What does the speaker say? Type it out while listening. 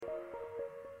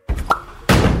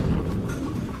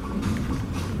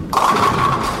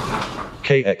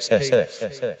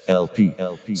KXSF LP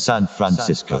San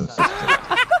Francisco.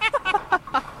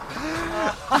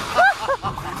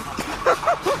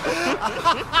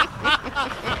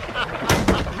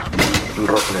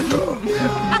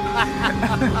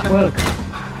 Welcome.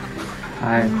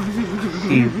 I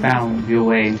see you found your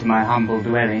way into my humble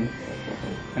dwelling,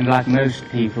 and like most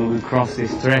people who cross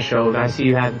this threshold, I see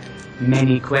you have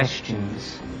many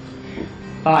questions.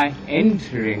 By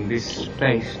entering this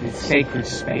place, this sacred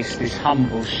space, this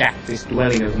humble shack, this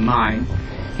dwelling of mine,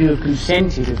 you have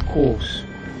consented, of course,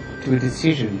 to a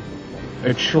decision,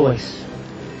 a choice,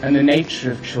 and the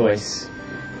nature of choice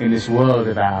in this world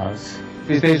of ours.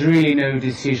 Because there's really no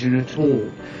decision at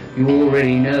all. You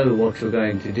already know what you're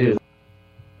going to do.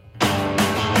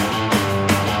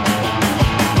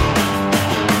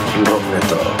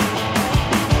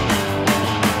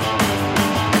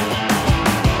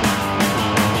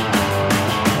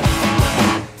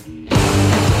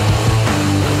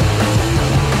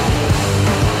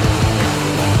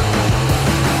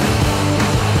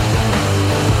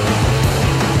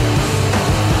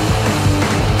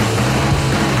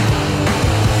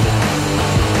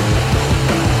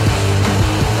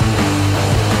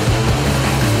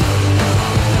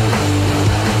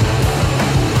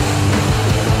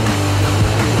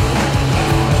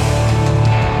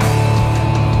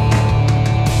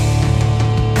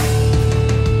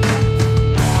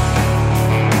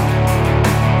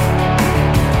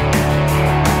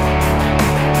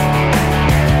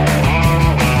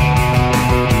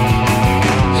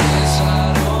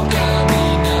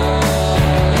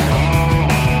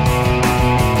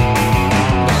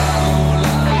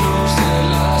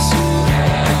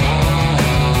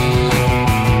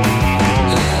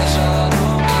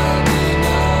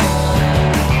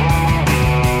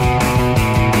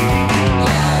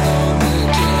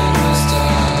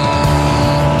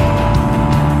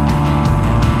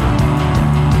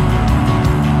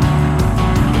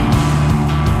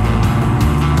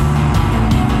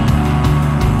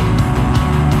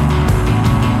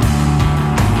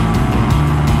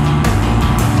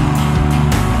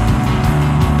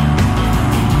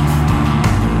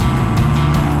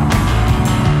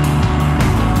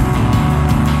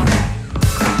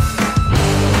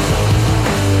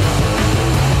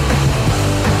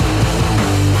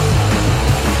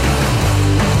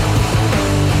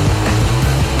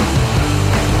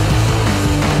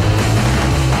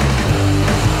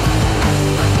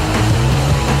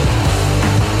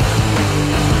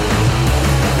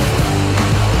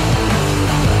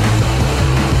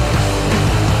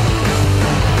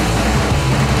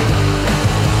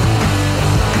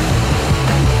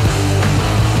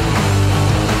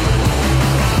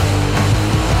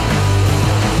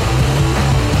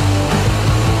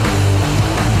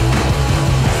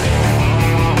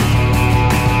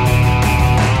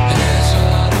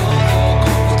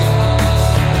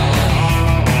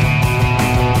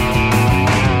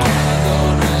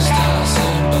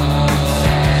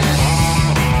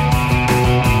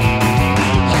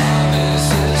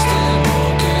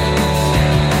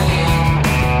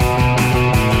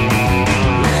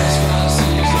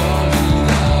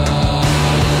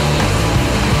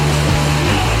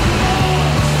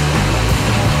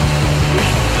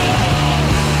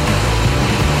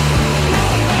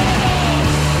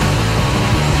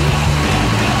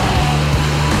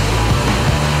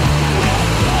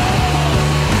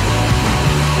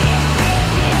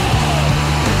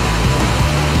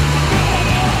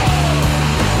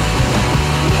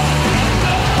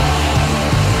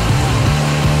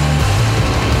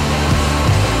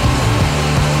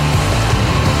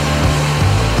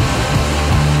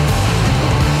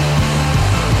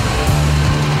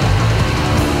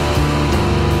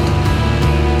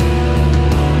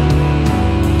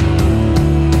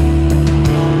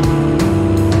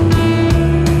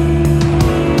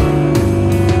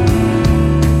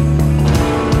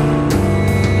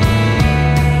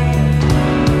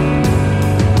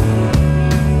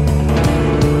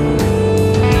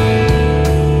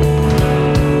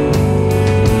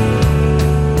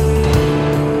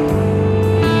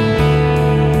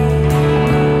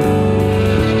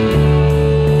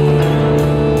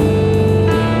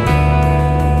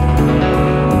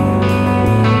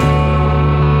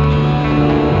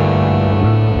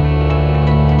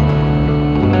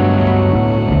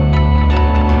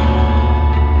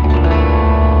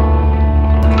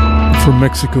 From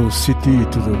Mexico City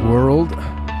to the world,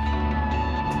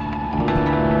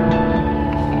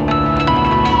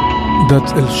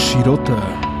 that's El Shirota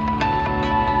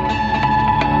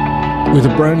with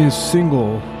a brand new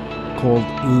single called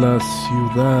La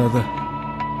Ciudad.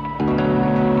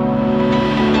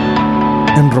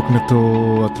 En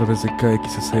Rockneto a través de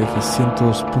KXSF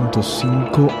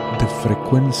 102.5 de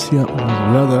frecuencia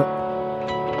modulada.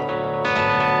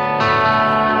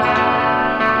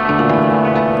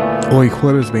 Hoy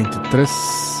jueves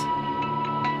 23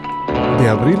 de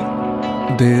abril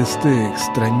de este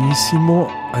extrañísimo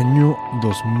año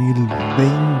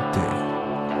 2020.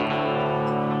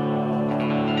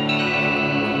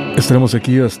 Estaremos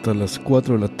aquí hasta las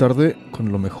 4 de la tarde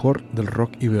con lo mejor del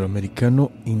rock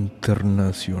iberoamericano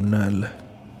internacional.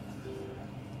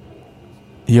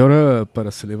 Y ahora,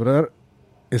 para celebrar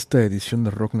esta edición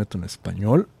de Rocknet en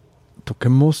español,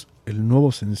 toquemos el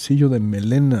nuevo sencillo de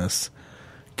Melenas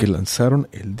que lanzaron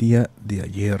el día de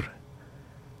ayer.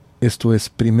 Esto es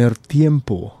Primer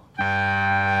Tiempo.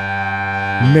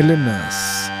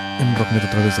 Melenas en Rocknet a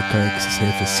través de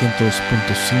KXSF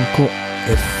 102.5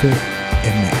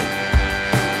 FM.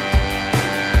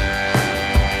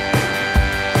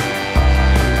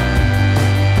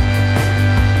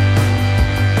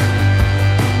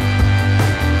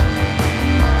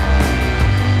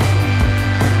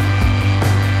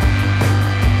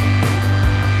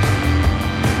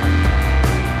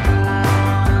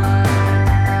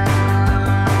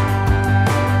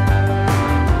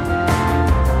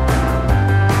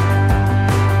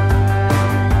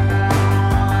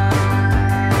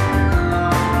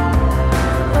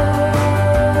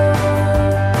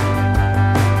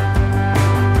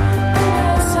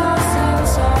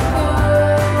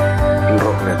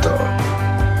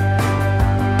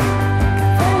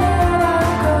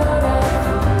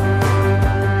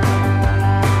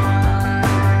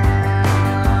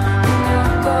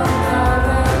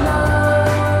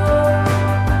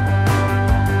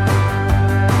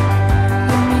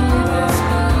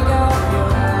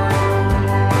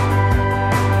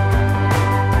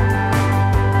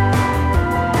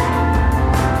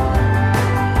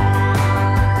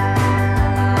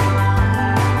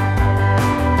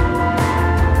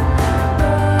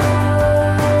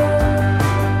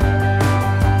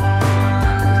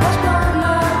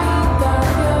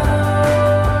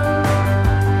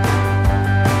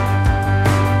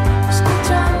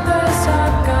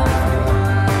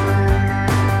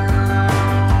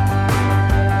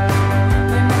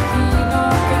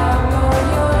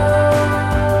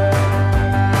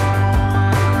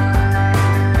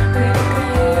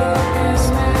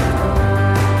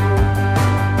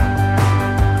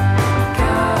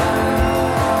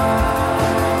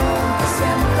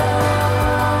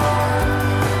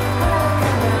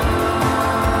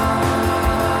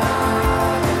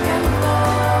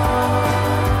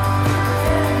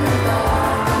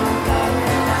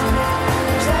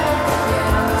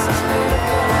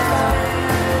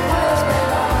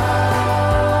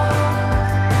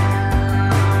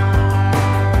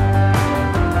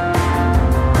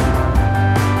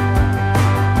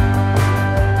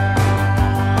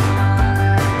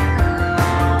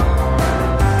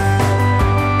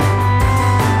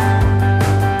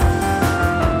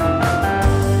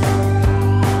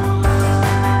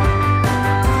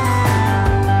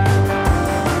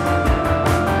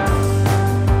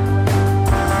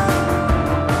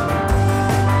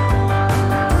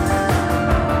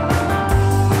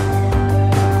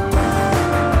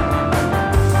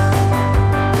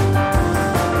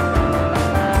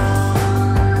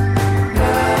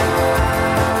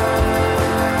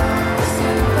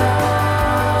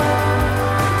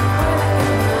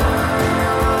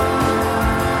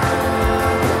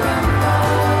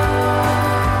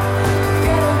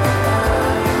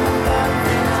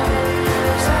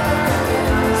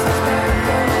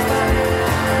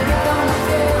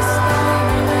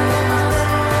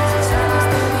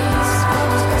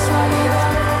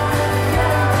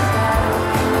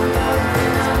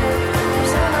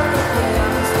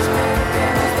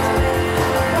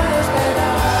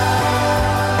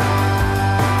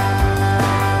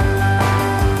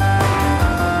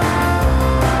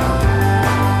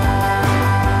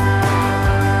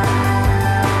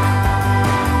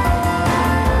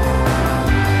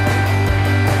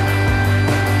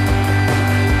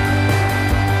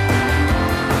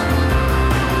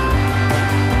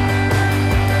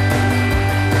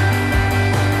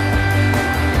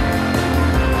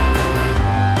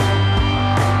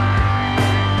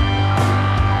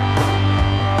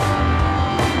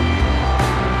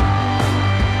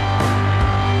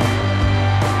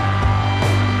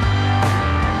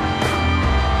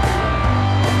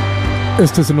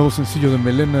 Este es el nuevo sencillo de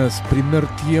Melenas, Primer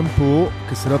Tiempo,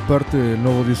 que será parte del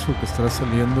nuevo disco que estará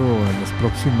saliendo en las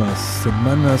próximas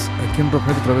semanas aquí en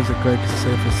Rocknet a través de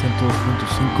KXSF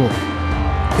 102.5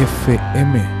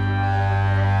 FM.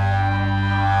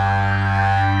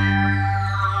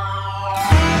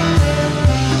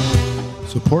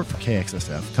 Support for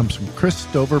KXSF comes from Chris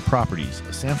Stover Properties,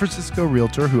 a San Francisco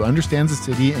realtor who understands the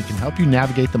city and can help you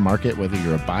navigate the market whether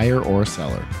you're a buyer or a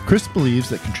seller. Chris believes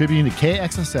that contributing to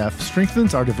KXSF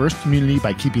strengthens our diverse community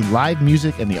by keeping live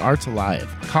music and the arts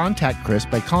alive. Contact Chris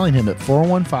by calling him at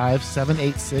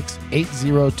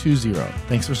 415-786-8020.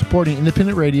 Thanks for supporting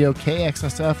independent radio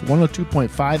KXSF 102.5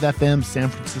 FM San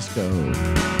Francisco.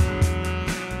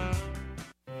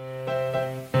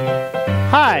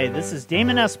 Hi, this is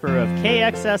Damon Esper of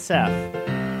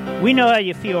KXSF. We know how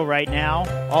you feel right now,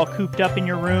 all cooped up in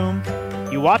your room.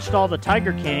 You watched all the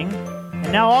Tiger King, and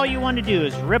now all you want to do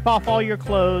is rip off all your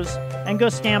clothes and go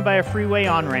stand by a freeway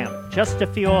on-ramp just to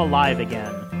feel alive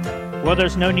again. Well,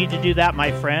 there's no need to do that,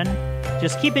 my friend.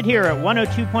 Just keep it here at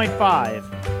 102.5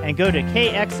 and go to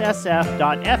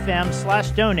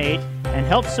kxsf.fm/donate and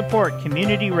help support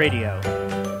community radio.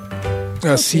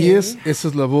 Así es, esa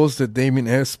es la voz de Damon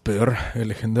Esper, el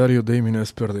legendario Damon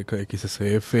Esper de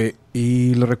KXSF.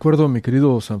 Y le recuerdo a mi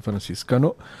querido San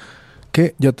Franciscano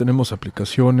que ya tenemos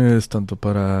aplicaciones tanto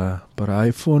para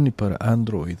iPhone y para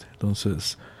Android.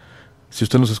 Entonces, si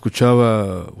usted nos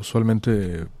escuchaba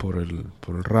usualmente por el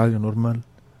radio normal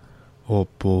o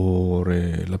por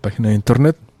la página de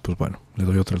internet, pues bueno, le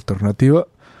doy otra alternativa.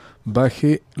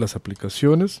 Baje las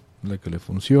aplicaciones, la que le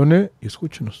funcione, y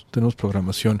escúchenos. Tenemos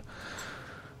programación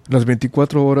las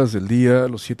 24 horas del día,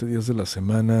 los 7 días de la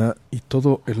semana y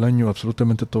todo el año,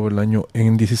 absolutamente todo el año.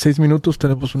 En 16 minutos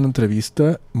tenemos una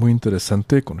entrevista muy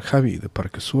interesante con Javi de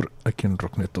Parque Sur aquí en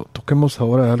Rockneto. Toquemos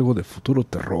ahora algo de Futuro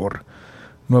Terror.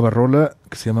 Nueva rola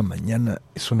que se llama Mañana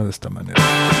y suena de esta manera.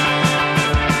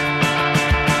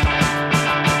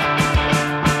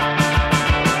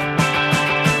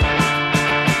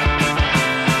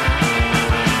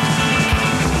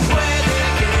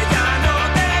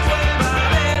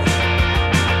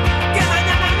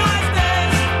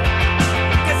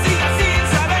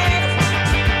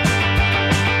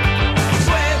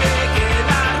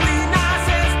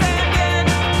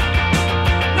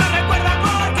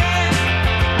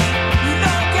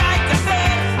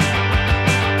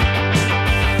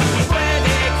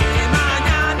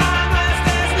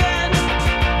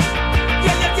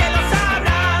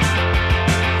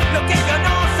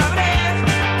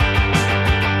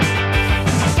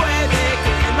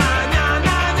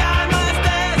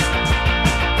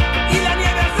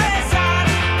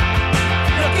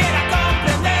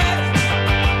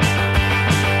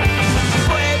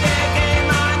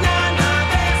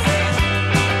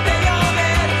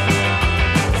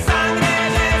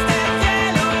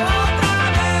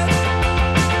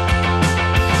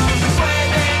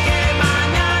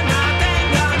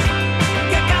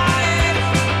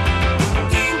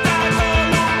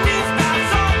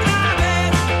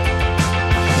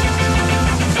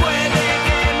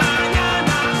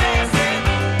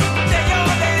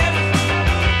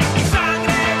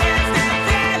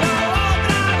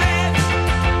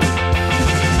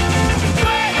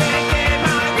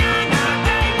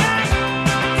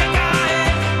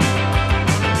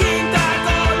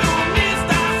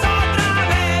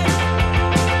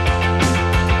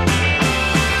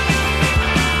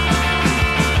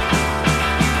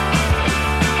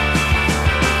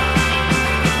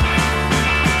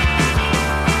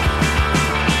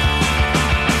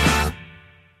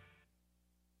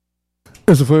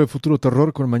 Eso fue Futuro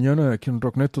Terror con Mañana aquí en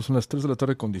Rockneto. Son las 3 de la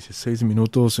tarde con 16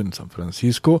 minutos en San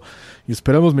Francisco. Y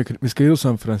esperamos, mis queridos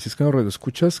sanfranciscanos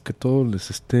radioescuchas, que todo les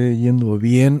esté yendo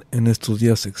bien en estos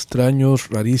días extraños,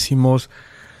 rarísimos.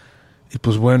 Y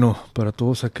pues bueno, para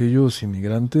todos aquellos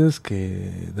inmigrantes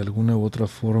que de alguna u otra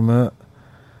forma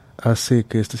hace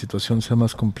que esta situación sea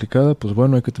más complicada, pues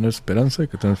bueno, hay que tener esperanza, hay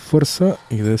que tener fuerza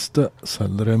y de esta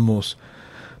saldremos.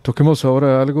 Toquemos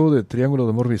ahora algo de Triángulo de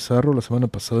Amor Bizarro. La semana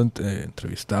pasada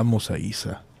entrevistamos a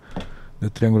Isa de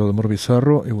Triángulo de Amor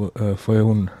Bizarro y fue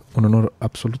un honor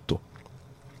absoluto.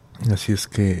 Así es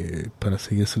que para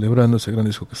seguir celebrando ese gran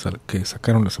disco que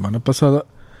sacaron la semana pasada,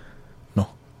 no,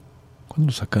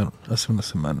 ¿cuándo lo sacaron? Hace unas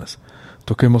semanas.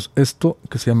 Toquemos esto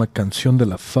que se llama Canción de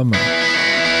la Fama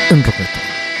en Rockneto.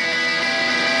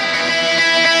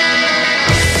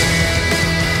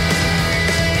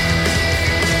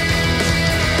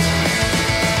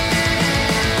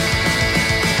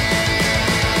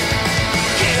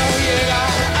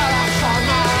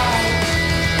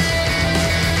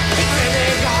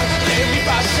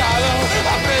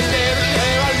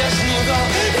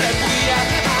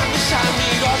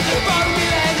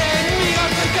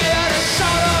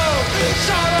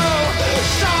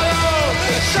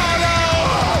 Solo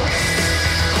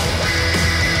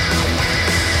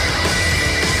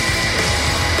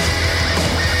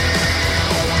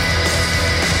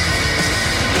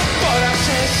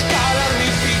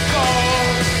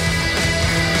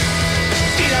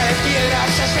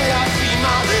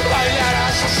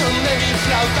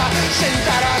flauta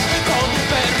sentarás con un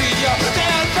perrillo. Te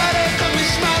alzaré con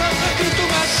mis manos y tú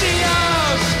me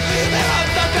sigas.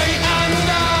 Levántate y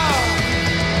anda.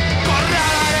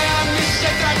 Corralaré a mis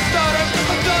detractores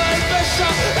con todo el peso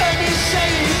de mis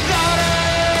seguidores.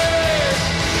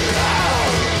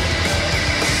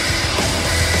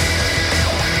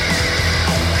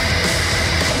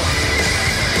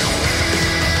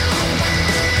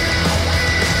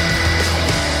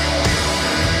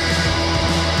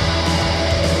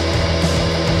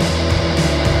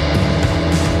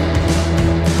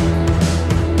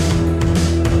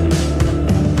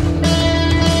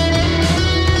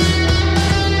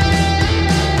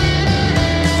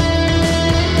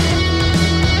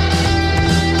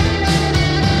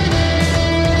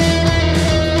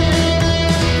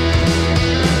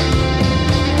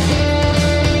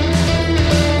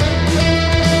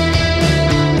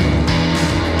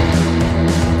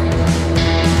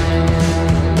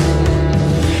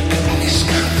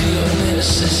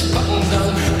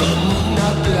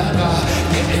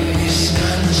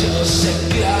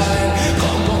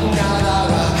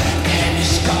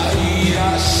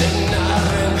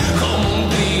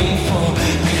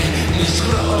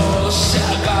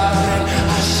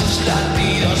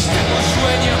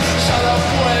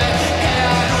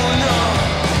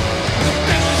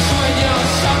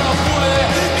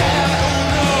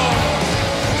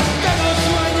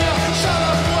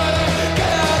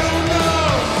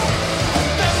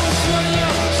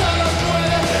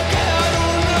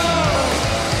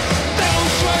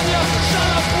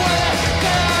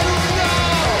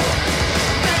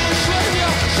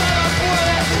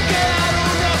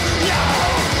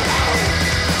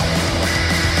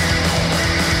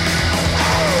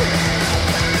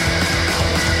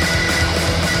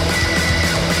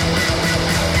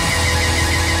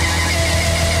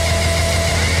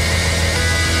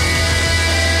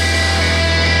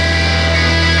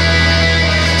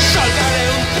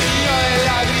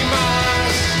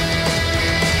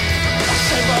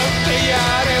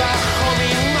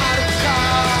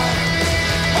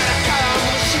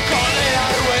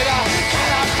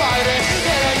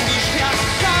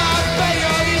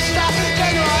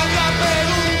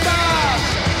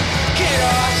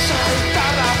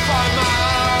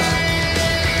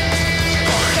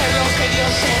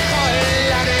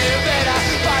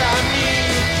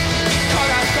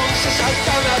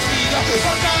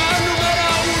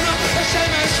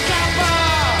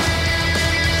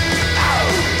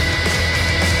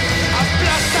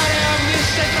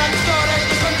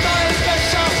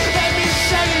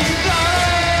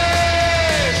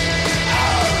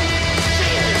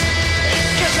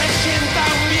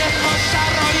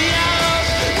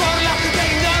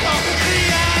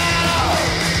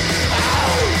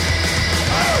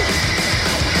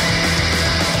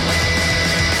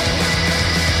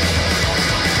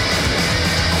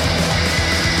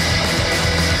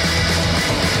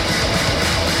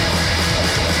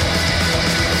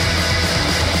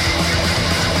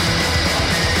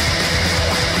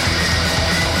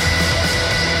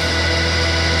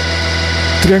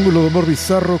 Triángulo de Humor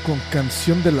Bizarro con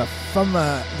Canción de la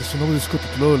Fama de su nuevo disco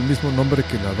titulado del mismo nombre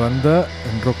que la banda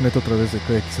en Rocknet a través de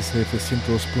KXSF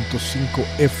 102.5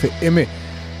 FM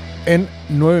en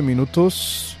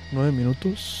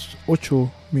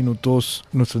 8 minutos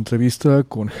nuestra entrevista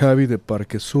con Javi de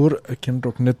Parque Sur aquí en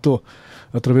Rockneto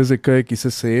a través de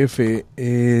KXSF.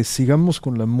 Sigamos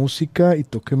con la música y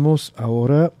toquemos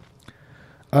ahora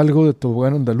algo de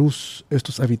Tobogán Andaluz.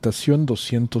 Esto es Habitación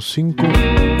 205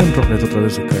 en Rocknet a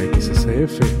través de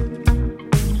KXSF.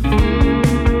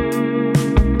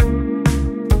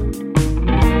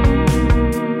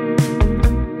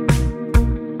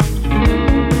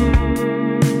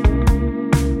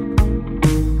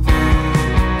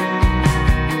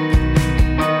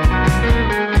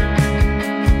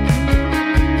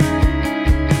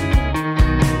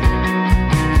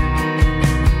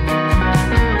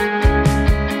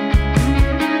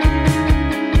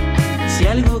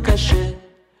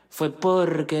 Fue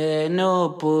porque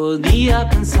no podía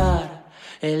pensar,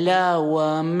 el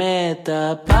agua me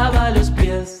tapaba los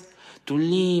pies, tu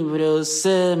libro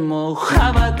se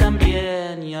mojaba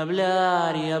también, y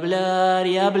hablar, y hablar,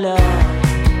 y hablar,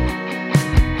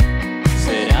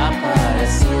 será para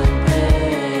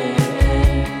siempre,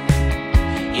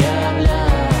 y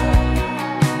hablar,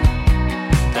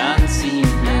 tan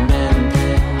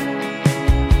simplemente,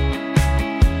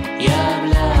 y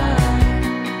hablar.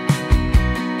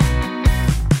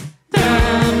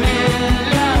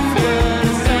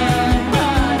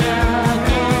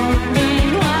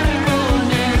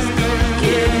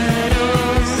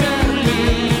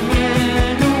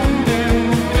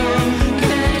 Que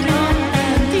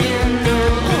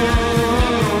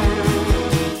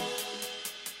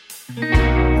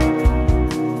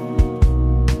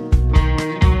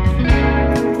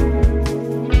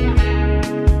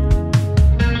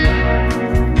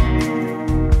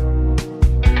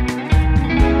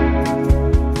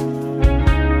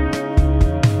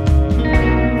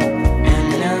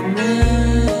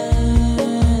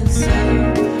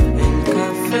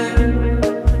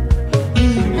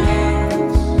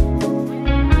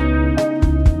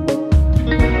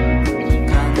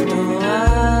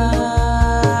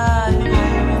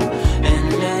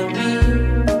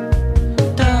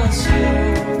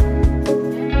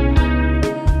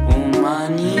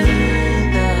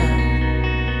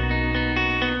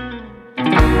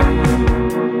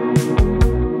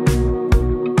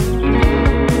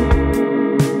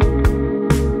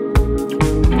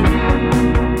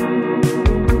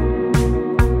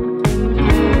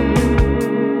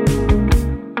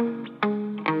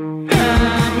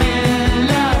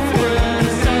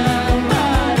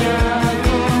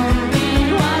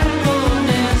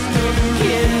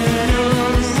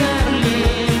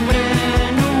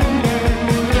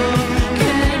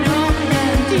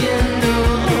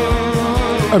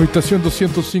Habitación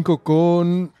 205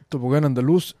 con Tobogán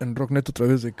Andaluz en Rocknet a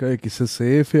través de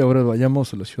KXSF. Ahora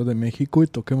vayamos a la Ciudad de México y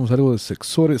toquemos algo de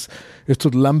Sexores. Esto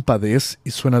es Lámpades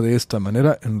y suena de esta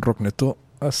manera en Rockneto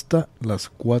hasta las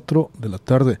 4 de la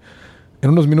tarde. En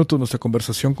unos minutos nuestra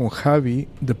conversación con Javi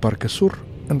de Parque Sur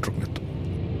en Rockneto.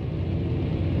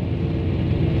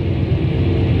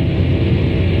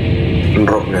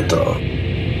 Rockneto.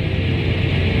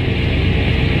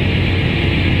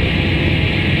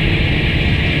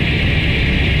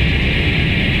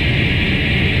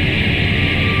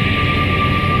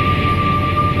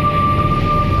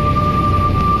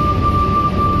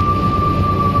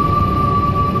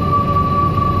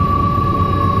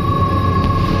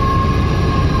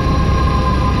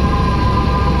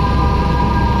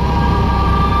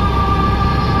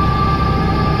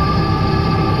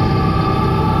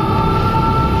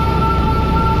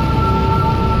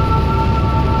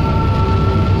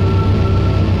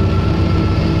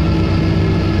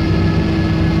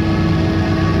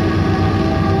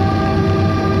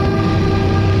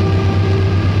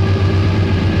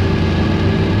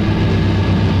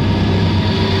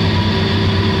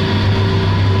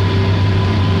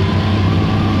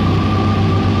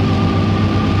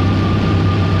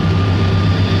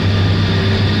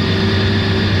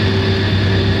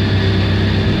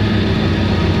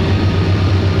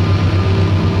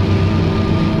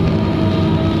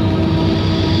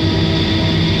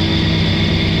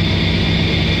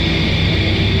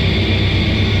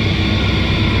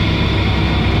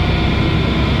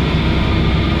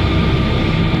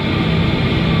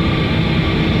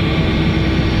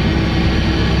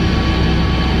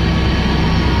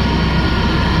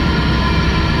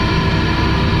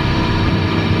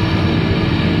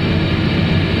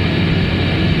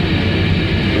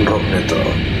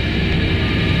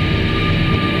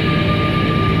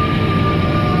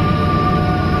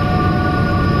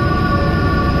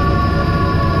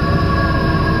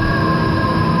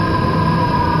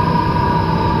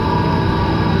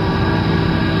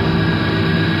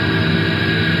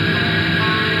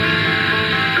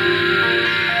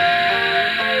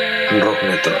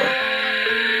 Rockneto.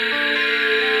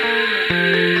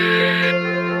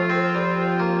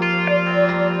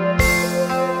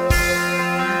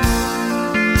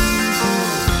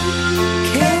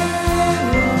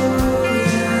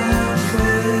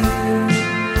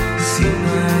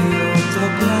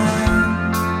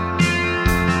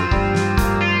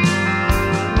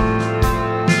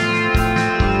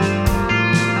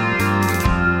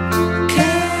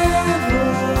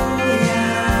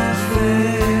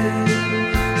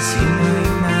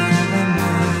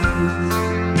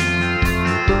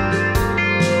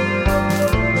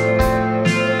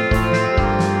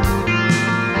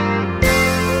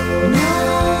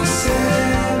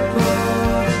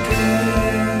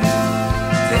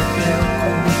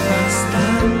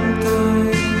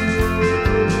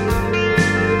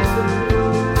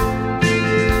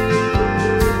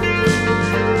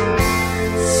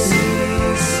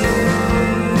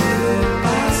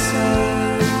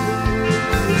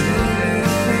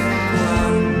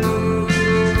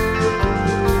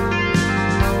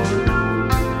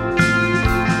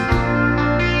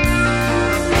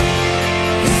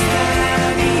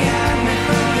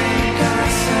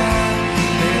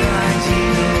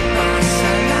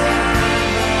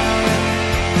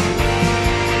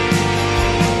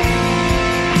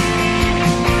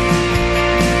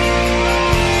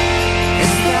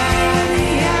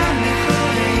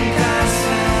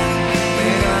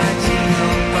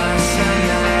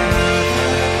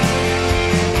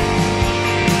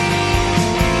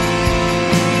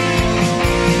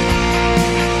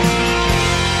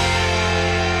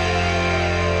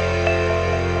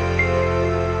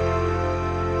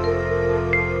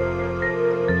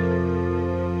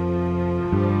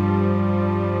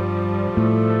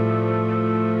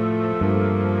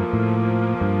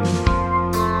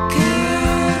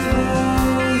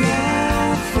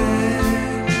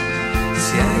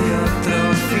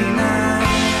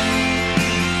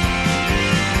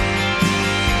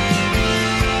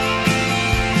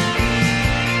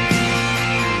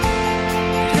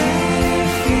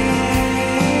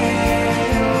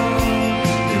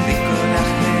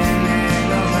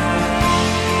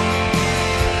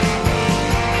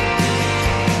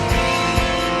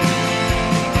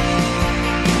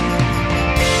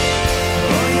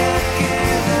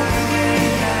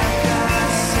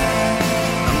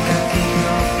 Aunque aquí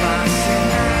no pase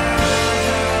nada.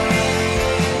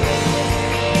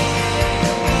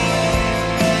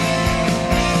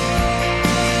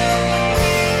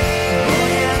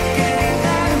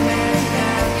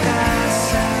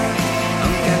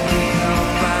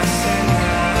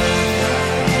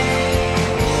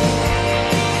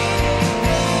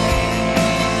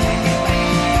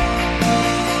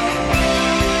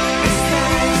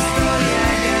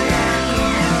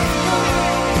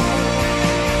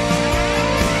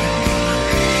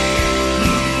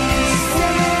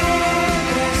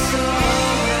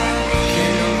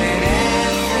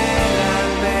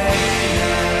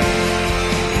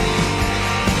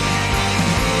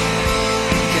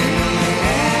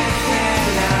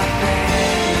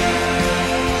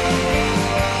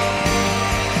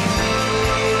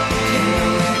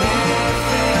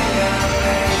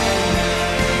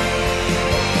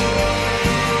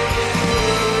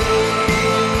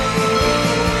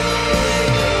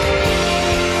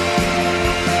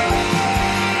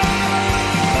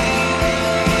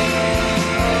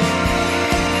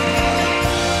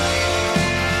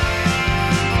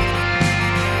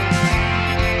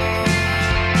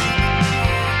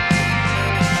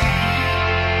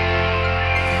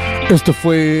 Esto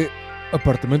fue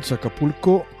Apartamentos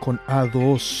Acapulco con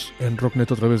A2 en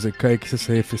Rocknet a través de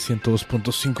KXSF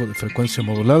 102.5 de frecuencia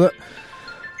modulada.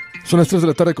 Son las 3 de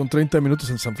la tarde con 30 minutos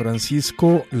en San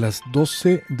Francisco, las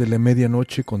 12 de la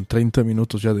medianoche con 30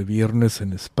 minutos ya de viernes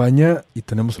en España, y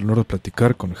tenemos el honor de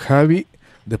platicar con Javi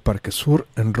de Parque Sur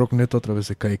en Rocknet a través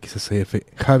de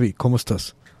KXSF. Javi, ¿cómo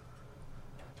estás?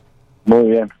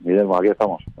 Muy bien, Guillermo, aquí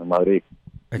estamos, en Madrid,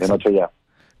 de noche ya.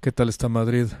 ¿Qué tal está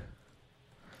Madrid?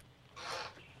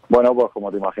 Bueno, pues como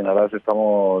te imaginarás,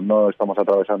 no estamos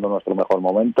atravesando nuestro mejor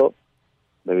momento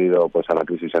debido pues a la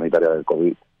crisis sanitaria del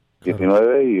COVID-19,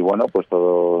 claro. Y bueno, pues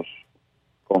todos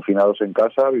confinados en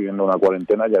casa, viviendo una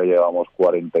cuarentena, ya llevamos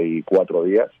 44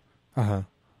 días. Ajá.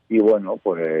 Y bueno,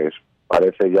 pues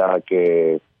parece ya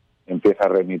que empieza a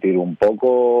remitir un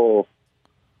poco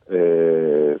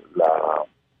la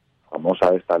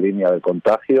famosa esta línea del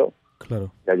contagio.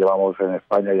 Claro. Ya llevamos en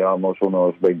España,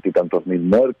 unos 20 y tantos mil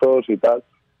muertos y tal.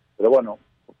 Pero bueno,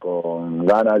 con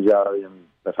ganas ya de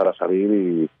empezar a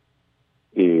salir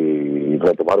y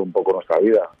retomar un poco nuestra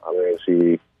vida, a ver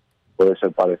si puede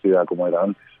ser parecida a como era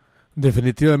antes.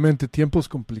 Definitivamente, tiempos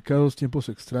complicados, tiempos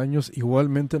extraños.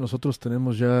 Igualmente nosotros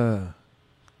tenemos ya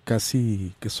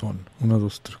casi, ¿qué son? 1,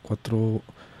 2, 3, 4,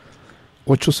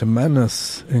 8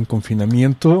 semanas en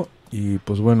confinamiento, y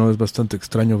pues bueno, es bastante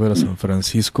extraño ver a San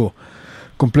Francisco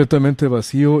completamente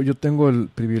vacío. Yo tengo el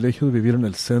privilegio de vivir en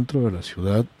el centro de la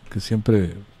ciudad, que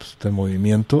siempre está en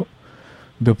movimiento.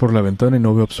 Veo por la ventana y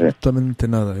no veo absolutamente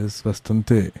nada. Es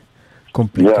bastante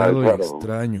complicado, claro. Y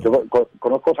extraño. Yo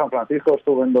conozco San Francisco,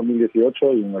 estuve en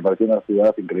 2018 y me pareció una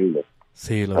ciudad increíble.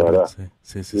 Sí, la verdad.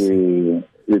 Sí.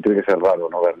 Y tiene que ser raro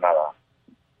no ver nada.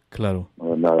 Claro. No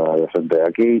ver nada decente.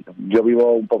 Aquí yo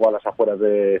vivo un poco a las afueras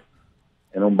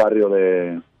en un barrio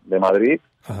de Madrid.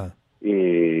 Ajá.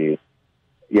 Y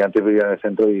antes vivía en el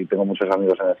centro y tengo muchos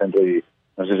amigos en el centro y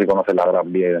no sé si conoces la Gran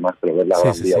Vía y demás, pero ver la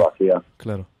Gran Vía vacía,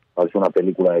 claro, parece una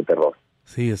película de terror.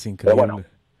 Sí, es increíble. Pero bueno,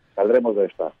 saldremos de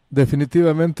esta.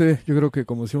 Definitivamente, yo creo que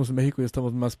como decimos en México, ya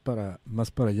estamos más para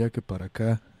allá que para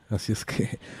acá, así es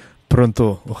que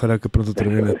ojalá que pronto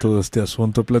termine todo este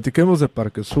asunto. Platiquemos de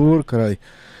Parque Sur, caray.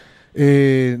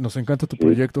 Nos encanta tu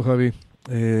proyecto, Javi.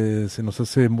 Se nos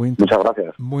hace muchas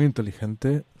gracias. Muy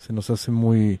inteligente, se nos hace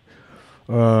muy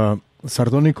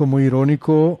sardónico, muy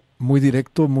irónico, muy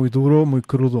directo, muy duro, muy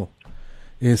crudo.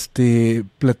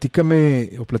 Platícame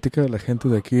o platica a la gente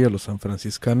de aquí, a los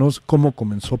sanfranciscanos, cómo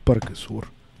comenzó Parque Sur.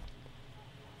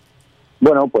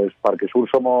 Bueno, pues Parque Sur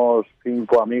somos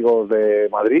 5 amigos de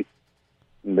Madrid,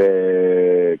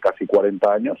 de casi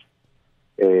 40 años.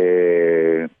 4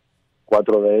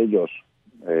 de ellos,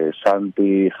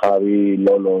 Santi, Javi,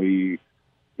 Lolo y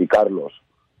Carlos,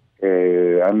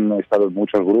 han estado en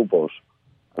muchos grupos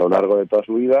a lo largo de toda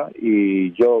su vida,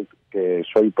 y yo, que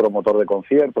soy promotor de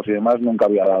conciertos y demás, nunca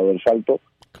había dado el salto.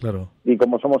 Claro. Y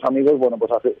como somos amigos, bueno,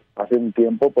 pues hace un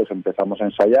tiempo pues empezamos a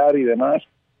ensayar y demás,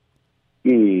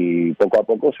 y poco a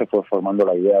poco se fue formando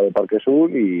la idea de Parque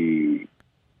Sur, y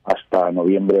hasta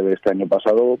noviembre de este año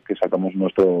pasado que sacamos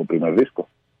nuestro primer disco.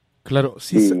 Claro,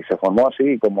 sí. Y se formó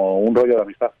así, como un rollo de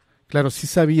amistad. Claro, sí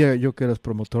sabía yo que eras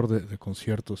promotor de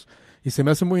conciertos, y se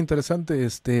me hace muy interesante,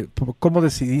 ¿cómo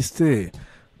decidiste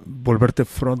volverte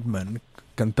frontman,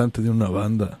 cantante de una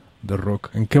banda de rock?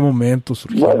 ¿En qué momento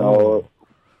surgió?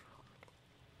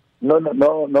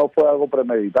 Bueno, no fue algo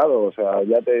premeditado, o sea,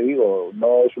 ya te digo,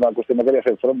 no es una cuestión, no quería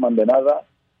ser frontman de nada,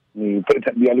 ni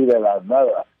pretendía liderar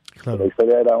nada. Claro. La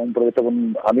historia era un proyecto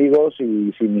con amigos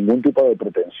y sin ningún tipo de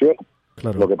pretensión.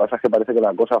 Claro. Lo que pasa es que parece que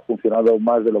la cosa ha funcionado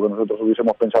más de lo que nosotros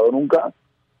hubiésemos pensado nunca,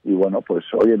 y bueno, pues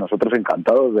oye, nosotros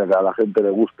encantados de que a la gente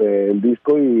le guste el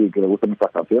disco y que le gusten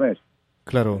nuestras canciones.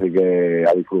 Claro. Así que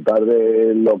a disfrutar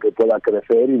de lo que pueda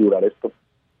crecer y durar esto.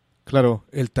 Claro,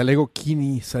 el Talego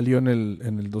Kini salió en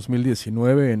el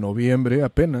 2019, en noviembre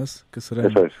apenas, que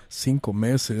serán 5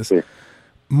 meses. Sí.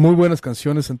 Muy buenas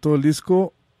canciones en todo el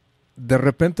disco. De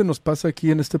repente nos pasa aquí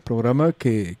en este programa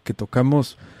que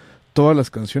tocamos todas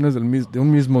las canciones de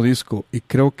un mismo disco, y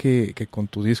creo que con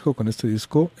tu disco, con este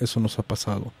disco, eso nos ha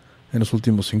pasado en los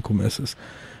últimos 5 meses.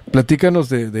 Platícanos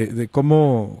de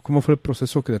cómo fue el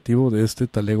proceso creativo de este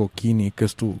Talego Kini, que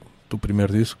es tu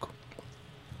primer disco.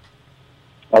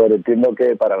 A ver, entiendo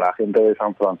que para la gente de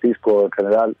San Francisco en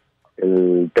general,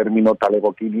 el término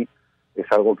Talego Kini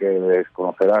es algo que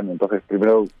desconocerán. Entonces,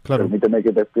 primero, permíteme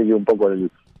que te explique un poco el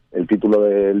título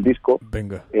del disco.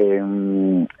 Venga.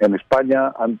 En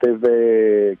España, antes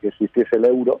de que existiese el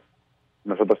euro,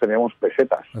 nosotros teníamos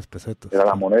pesetas. Las pesetas. Era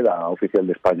la moneda oficial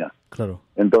de España. Claro.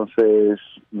 Entonces,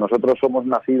 nosotros somos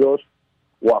nacidos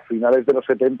o a finales de los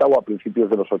 70 o a principios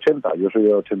de los 80. Yo soy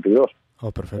de 82.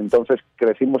 Oh, perfecto. Entonces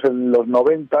crecimos en los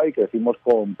 90 y crecimos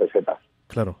con pesetas.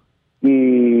 Claro.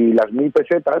 Y las 1000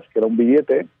 pesetas, que era un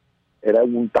billete, era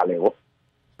un talego.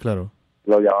 Claro.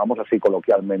 Lo llamamos así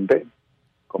coloquialmente,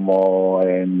 como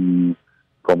en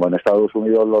Estados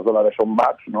Unidos los dólares son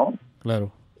bucks, ¿no?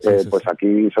 Claro. Pues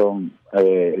aquí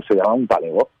se llama un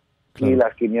talego. Claro. Y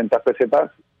las 500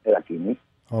 pesetas era Kini.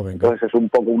 Oh, entonces es un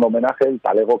poco un homenaje, el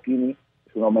talego Kini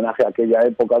es un homenaje a aquella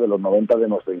época de los 90 de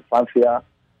nuestra infancia,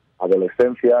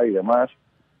 adolescencia y demás,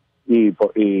 y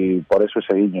por eso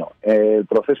ese guiño. El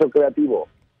proceso creativo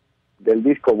del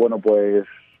disco, bueno, pues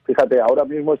fíjate, ahora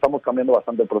mismo estamos cambiando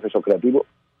bastante el proceso creativo,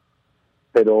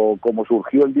 pero como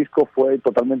surgió el disco fue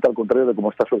totalmente al contrario de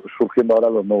cómo están surgiendo ahora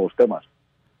los nuevos temas.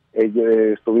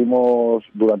 Estuvimos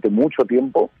durante mucho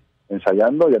tiempo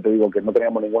ensayando, ya te digo que no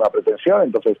teníamos ninguna pretensión,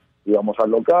 entonces íbamos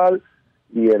al local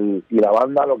y la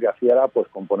banda lo que hacía era pues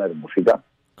componer música.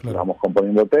 Claro. Íbamos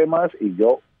componiendo temas y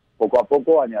yo poco a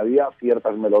poco añadía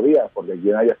ciertas melodías, porque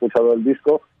quien haya escuchado el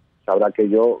disco sabrá que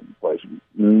yo pues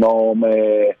no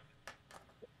me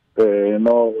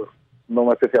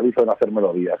especializo en hacer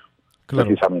melodías, claro,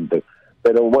 precisamente.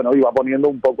 Pero bueno, iba poniendo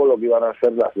un poco lo que iban a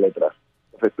ser las letras.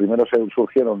 Entonces primero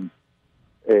surgieron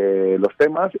los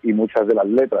temas y muchas de las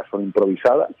letras son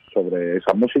improvisadas sobre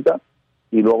esa música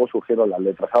y luego surgieron las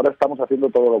letras. Ahora estamos haciendo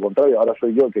todo lo contrario, ahora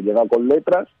soy yo el que llega con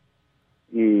letras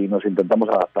y nos intentamos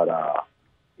adaptar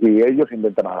y ellos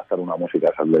intentan adaptar una música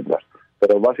a esas letras.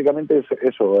 Pero básicamente es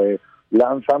eso,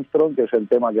 Lance Armstrong, que es el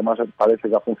tema que más parece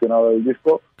que ha funcionado del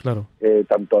disco, claro,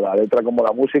 tanto la letra como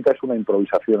la música es una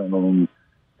improvisación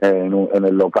en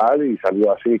el local y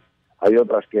salió así. Hay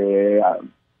otras que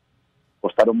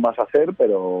costaron más hacer,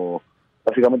 pero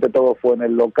básicamente todo fue en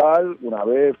el local. Una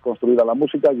vez construida la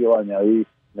música, yo añadí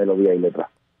melodía y letra.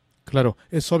 Claro,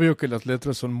 es obvio que las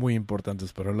letras son muy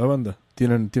importantes para la banda.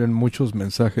 Tienen muchos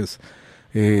mensajes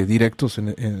directos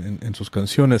en sus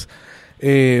canciones.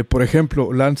 Por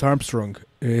ejemplo, Lance Armstrong,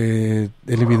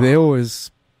 el video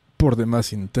es por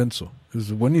demás intenso.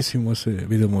 Es buenísimo ese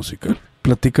video musical.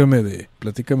 Platícame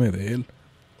de él.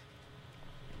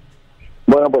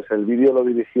 Bueno, pues el vídeo lo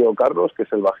dirigió Carlos, que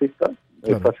es el bajista.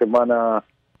 Claro. Esta semana,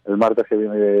 el martes que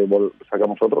viene,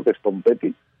 sacamos otro, que es Tom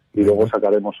Petty, y luego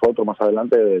sacaremos otro más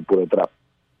adelante de Pure Trap.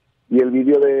 Y el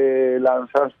vídeo de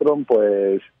Lance Armstrong,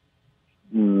 pues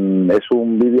es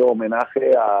un vídeo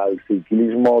homenaje al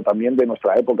ciclismo también de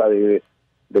nuestra época de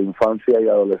infancia y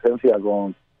adolescencia,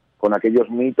 con aquellos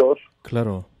mitos,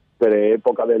 claro, de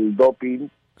época del doping,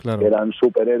 claro, que eran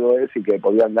superhéroes y que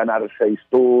podían ganar 6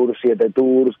 tours, 7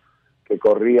 tours, que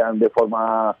corrían de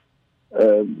forma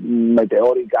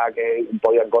meteórica, que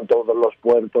podían con todos los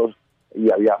puertos, y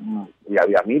había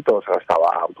mitos.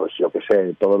 Estaba, pues yo qué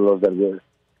sé, todos los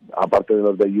aparte de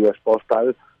los de US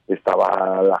Postal,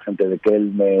 estaba la gente de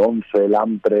Kelme, 11,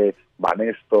 Lampre,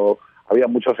 Banesto. Había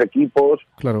muchos equipos,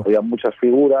 claro, había muchas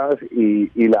figuras y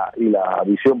la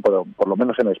visión, por lo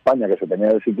menos en España, que se tenía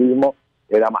del ciclismo,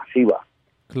 era masiva.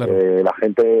 Claro. La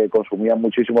gente consumía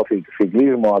muchísimo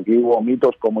ciclismo. Aquí hubo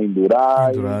mitos como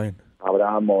Indurain.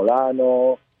 Abraham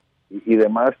Molano y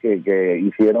demás que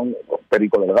hicieron,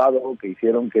 Perico Delgado, que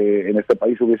hicieron que en este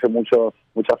país hubiese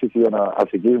mucha afición al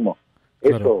ciclismo.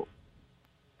 Claro. Eso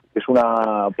es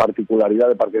una particularidad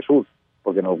de Parque Sur,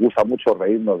 porque nos gusta mucho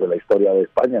reírnos de la historia de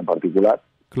España en particular.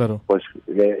 Claro. Pues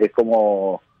es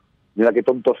como, mira qué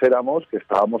tontos éramos que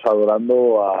estábamos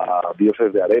adorando a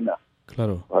dioses de arena.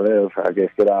 Claro. ¿Vale? O sea, que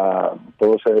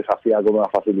todo se deshacía con una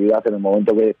facilidad en el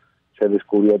momento que se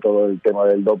descubrió todo el tema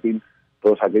del doping.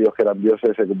 Todos aquellos que eran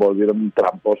dioses se volvieron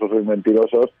tramposos y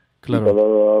mentirosos, claro, y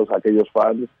todos aquellos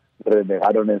fans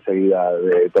renegaron enseguida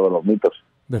de todos los mitos.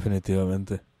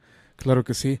 Definitivamente. Claro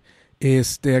que sí.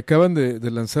 Acaban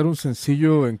de lanzar un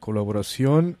sencillo en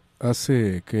colaboración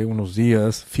hace unos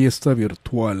días, Fiesta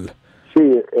Virtual.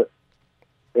 Sí,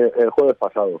 el jueves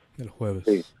pasado. El jueves.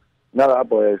 Sí. Nada,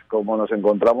 pues como nos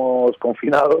encontramos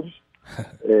confinados,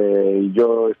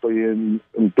 yo estoy en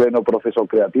pleno proceso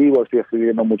creativo, estoy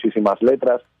escribiendo muchísimas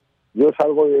letras.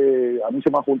 A mí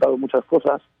se me han juntado muchas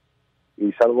cosas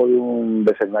y salgo de un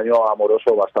desengaño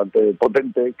amoroso bastante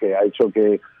potente que ha hecho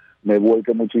que me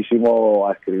vuelque muchísimo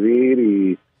a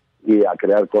escribir y a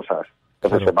crear cosas.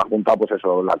 Entonces claro, se me ha juntado pues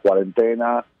eso, la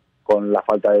cuarentena con la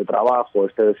falta de trabajo,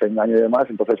 este desengaño y demás,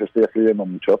 entonces estoy escribiendo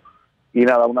mucho. Y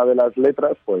nada, una de las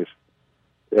letras pues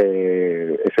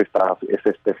es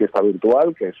este Fiesta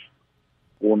Virtual, que es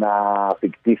una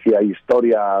ficticia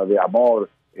historia de amor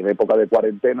en época de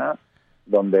cuarentena,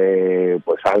 donde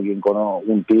pues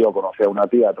un tío conoce a una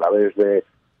tía a través de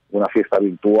una fiesta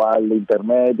virtual de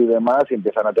internet y demás, y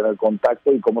empiezan a tener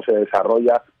contacto y cómo se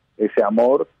desarrolla ese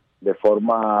amor de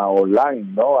forma online,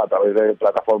 ¿no? A través de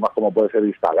plataformas como puede ser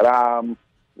Instagram,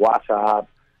 WhatsApp,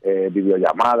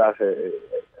 videollamadas,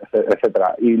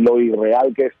 etcétera. Y lo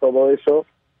irreal que es todo eso,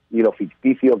 y lo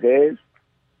ficticio que es,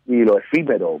 y lo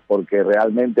efímero, porque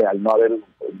realmente al no haber,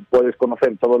 puedes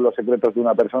conocer todos los secretos de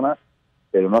una persona,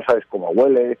 pero no sabes cómo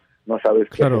huele, no sabes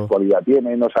qué sexualidad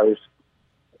tiene, no sabes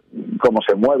cómo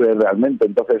se mueve realmente.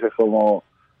 Entonces es como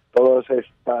todos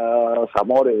estos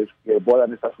amores que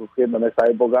puedan estar surgiendo en esta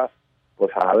época,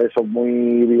 pues a la vez son muy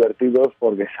divertidos,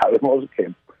 porque sabemos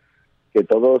que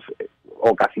todos,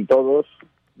 o casi todos,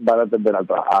 van a tender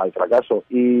al fracaso.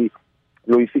 Y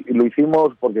lo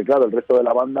hicimos porque, claro, el resto de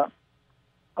la banda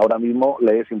ahora mismo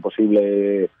le es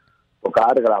imposible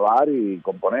tocar, grabar y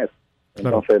componer.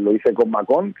 Claro. Entonces lo hice con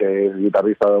Macón, que es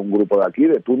guitarrista de un grupo de aquí,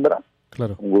 de Tundra,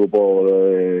 un grupo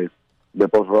de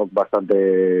post-rock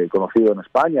bastante conocido en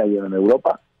España y en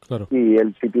Europa. Y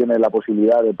él sí tiene la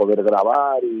posibilidad de poder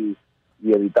grabar y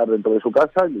editar dentro de su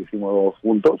casa, y lo hicimos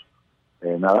juntos.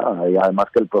 Nada, y además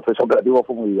que el proceso creativo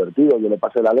fue muy divertido. Yo le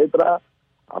pasé la letra,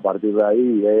 a partir de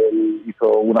ahí él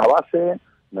hizo una base,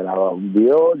 me la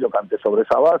envió, yo canté sobre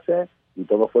esa base, y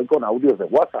todo fue con audios de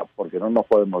WhatsApp, porque no nos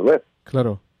podemos ver.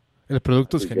 Claro, el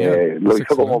producto es genial. Lo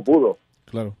hizo como pudo.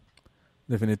 Claro,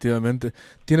 definitivamente.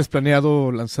 ¿Tienes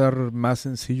planeado lanzar más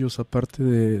sencillos aparte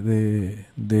de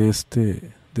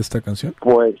esta canción?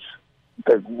 Pues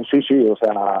sí, o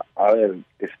sea, a ver,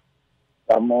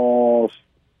 estamos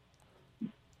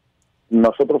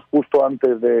nosotros justo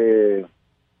antes de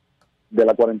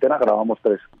la cuarentena grabamos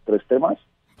tres temas.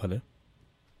 Vale.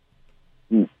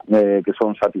 Que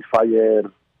son Satisfyer,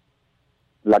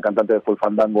 La cantante de Full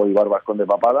Fandango y Barbas con de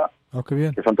Papada. Qué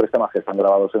bien. Que son 3 temas que están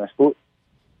grabados en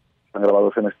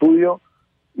estudio,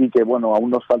 y que, bueno,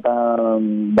 aún nos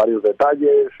faltan varios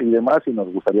detalles y demás, y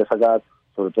nos gustaría sacar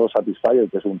sobre todo Satisfyer,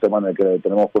 que es un tema en el que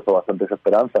tenemos puesto bastantes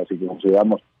esperanzas y que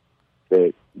consideramos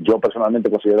que yo personalmente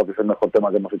considero que es el mejor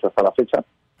tema que hemos hecho hasta la fecha.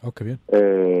 Qué bien.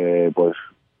 Pues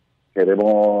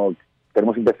tenemos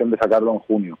intención de sacarlo en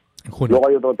junio. Luego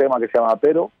hay otro tema que se llama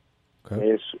Pero,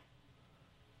 que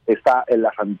está en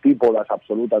las antípodas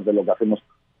absolutas de lo que hacemos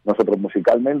nosotros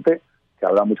musicalmente, que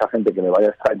habrá mucha gente que le vaya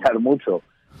a extrañar mucho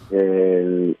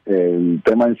el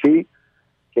tema en sí,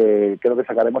 que creo que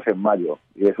sacaremos en mayo,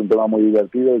 y es un tema muy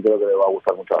divertido y creo que le va a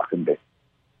gustar mucho a la gente.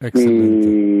 Excelente.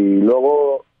 Y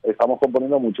luego estamos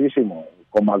componiendo muchísimo.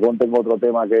 Con Macón tengo otro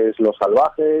tema que es Los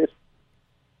Salvajes,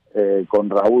 con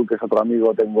Raúl, que es otro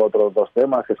amigo, tengo otros 2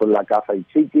 temas que son La Caza y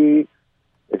Chiqui.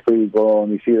 Estoy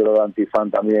con Isidro de Antifan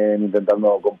también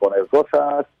intentando componer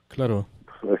cosas. Claro.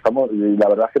 Y la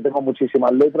verdad es que tengo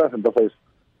muchísimas letras, entonces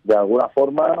de alguna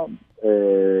forma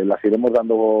las iremos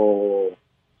dando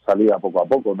salida poco a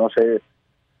poco. No sé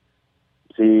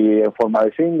si en forma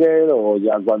de single o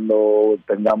ya cuando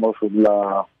tengamos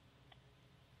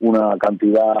una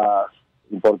cantidad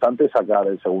importante sacar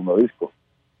el segundo disco.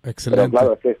 Excelente. Pero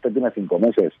claro, es que este tiene 5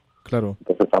 meses. Claro.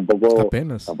 Entonces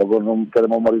tampoco no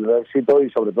queremos morir de éxito, y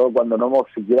sobre todo cuando no hemos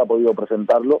siquiera podido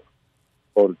presentarlo,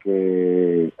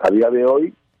 porque a día de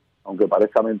hoy, aunque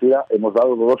parezca mentira, hemos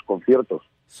dado 2 conciertos.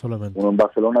 Solamente. Uno en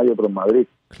Barcelona y otro en Madrid.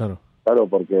 Claro,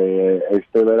 porque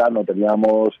este verano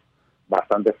teníamos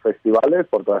bastantes festivales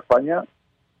por toda España,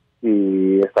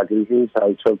 y esta crisis ha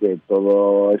hecho que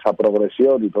toda esa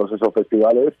progresión y todos esos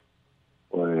festivales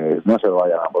pues no se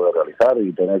vayan a poder realizar,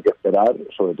 y tener que esperar,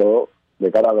 sobre todo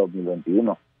de cara a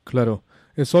 2021. Claro,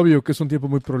 es obvio que es un tiempo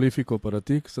muy prolífico para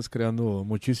ti, que estás creando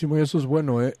muchísimo, y eso es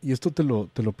bueno, ¿eh? Y esto te lo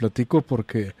platico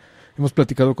porque hemos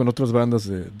platicado con otras bandas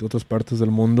de otras partes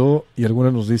del mundo, y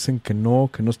algunas nos dicen que no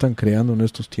están creando en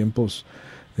estos tiempos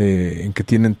en que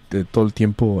tienen todo el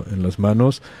tiempo en las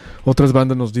manos. Otras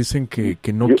bandas nos dicen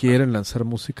que no quieren lanzar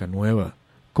música nueva.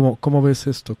 ¿Cómo ves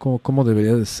esto? ¿Cómo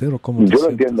debería de ser? ¿O cómo yo lo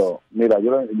entiendo. Mira, yo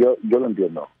lo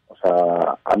entiendo. O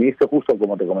sea, a mí es que justo,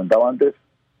 como te comentaba antes,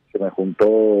 se me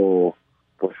juntó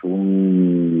se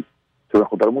me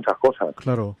juntaron muchas cosas.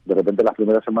 Claro. De repente las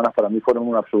primeras semanas para mí fueron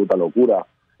una absoluta locura.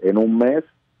 En un mes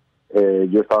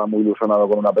yo estaba muy ilusionado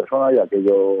con una persona y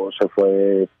aquello se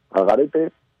fue al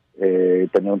garete.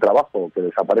 Tenía un trabajo que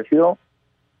desapareció,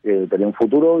 tenía un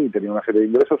futuro y tenía una serie de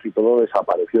ingresos, y todo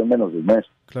desapareció en menos de un mes.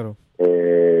 Claro.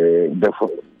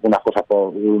 Unas cosas por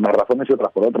unas razones y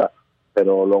otras por otras,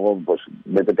 pero luego pues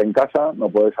métete en casa, no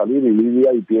puedes salir y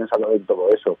lidia y piensa en todo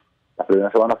eso. Las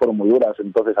primeras semanas fueron muy duras,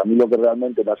 entonces a mí lo que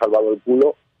realmente me ha salvado el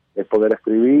culo es poder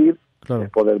escribir, claro, es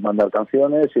poder mandar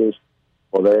canciones y es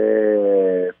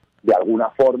poder de alguna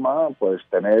forma pues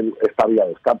tener esta vía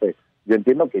de escape. Yo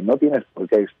entiendo que no tienes por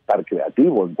qué estar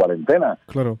creativo en cuarentena.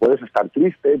 Claro. Puedes estar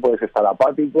triste, puedes estar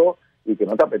apático, y que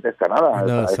no te apetezca nada.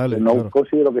 Nada O sea, sale, no claro.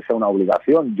 considero que sea una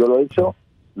obligación. Yo lo he hecho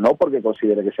no porque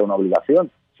considere que sea una obligación,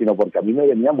 sino porque a mí me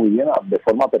venía muy bien de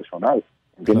forma personal.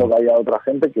 Entiendo Claro. que haya otra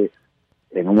gente que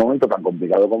en un momento tan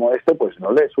complicado como este, pues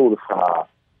no le surja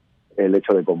el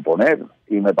hecho de componer,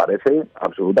 y me parece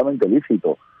absolutamente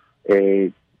lícito.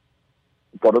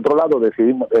 Por otro lado,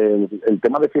 decidimos el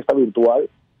tema de fiesta virtual,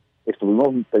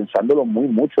 estuvimos pensándolo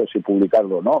mucho si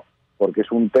publicarlo o no, porque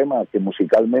es un tema que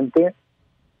musicalmente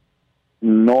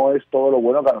no es todo lo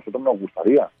bueno que a nosotros nos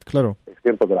gustaría. Claro. Es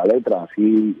cierto que la letra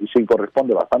sí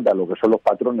corresponde bastante a lo que son los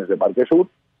patrones de Parque Sur,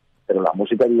 pero la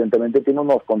música evidentemente tiene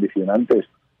unos condicionantes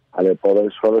al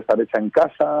poder solo estar hecha en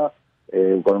casa,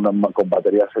 con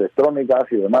baterías electrónicas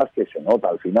y demás, que se nota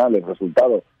al final el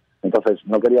resultado. Entonces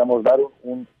no queríamos dar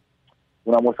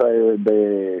una muestra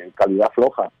de calidad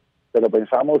floja, pero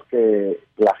pensamos que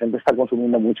la gente está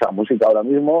consumiendo mucha música ahora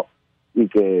mismo y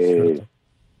que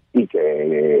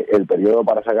el periodo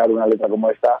para sacar una letra como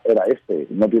esta era este.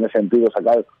 No tiene sentido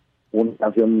sacar una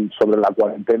canción sobre la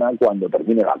cuarentena cuando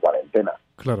termine la cuarentena.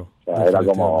 Claro. O sea, era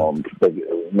como,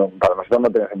 para nosotros no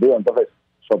tiene sentido. Entonces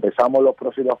sopesamos los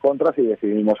pros y los contras y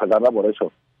decidimos sacarla por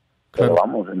eso. Claro. Pero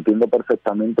vamos, entiendo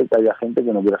perfectamente que haya gente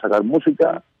que no quiera sacar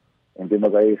música, entiendo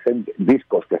que hay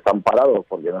discos que están parados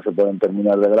porque no se pueden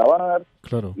terminar de grabar,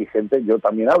 Claro. y gente, yo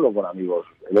también hablo con amigos.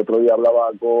 El otro día hablaba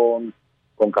con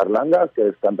Carlangas, que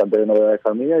es cantante de Novedades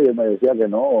Carmina, y él me decía que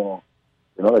no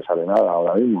le sale nada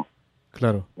ahora mismo.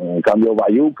 Claro. En cambio,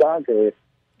 Bayuca, que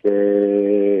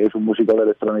es un músico de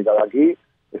electrónica de aquí,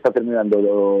 está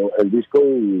terminando el disco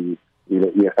y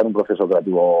está en un proceso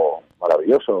creativo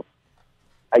maravilloso.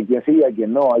 Hay quien sí, hay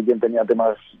quien no. Hay quien tenía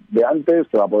temas de antes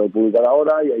que va a poder publicar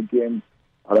ahora, y hay quien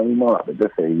ahora mismo no le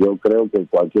apetece. Y yo creo que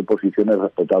cualquier posición es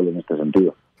respetable en este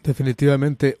sentido.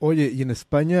 Definitivamente. Oye, ¿y en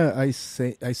España hay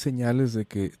señales de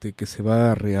que se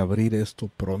va a reabrir esto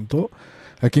pronto?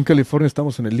 Aquí en California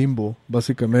estamos en el limbo.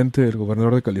 Básicamente, el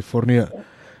gobernador de California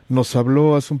nos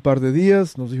habló hace un par de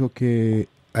días, nos dijo que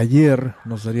ayer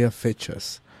nos daría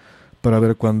fechas para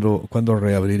ver cuándo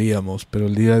reabriríamos, pero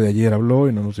el día de ayer habló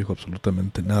y no nos dijo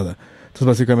absolutamente nada. Entonces,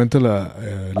 básicamente, la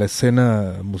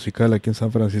escena musical aquí en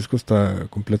San Francisco está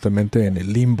completamente en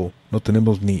el limbo. No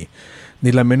tenemos ni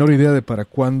la menor idea de para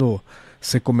cuándo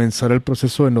se comenzará el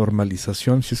proceso de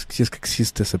normalización, si es que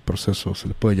existe ese proceso, se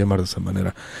le puede llamar de esa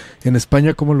manera. En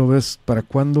España, ¿cómo lo ves? ¿Para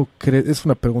cuándo crees? Es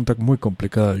una pregunta muy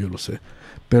complicada, yo lo sé,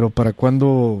 pero ¿para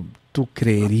cuándo tú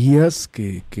creerías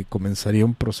que comenzaría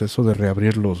un proceso de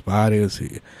reabrir los bares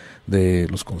y de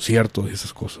los conciertos y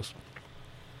esas cosas?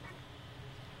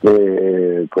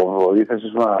 Como dices,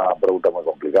 es una pregunta muy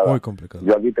complicada. Muy complicada.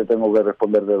 Yo aquí te tengo que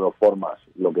responder de dos formas: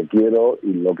 lo que quiero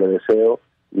y lo que deseo,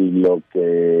 y lo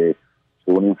que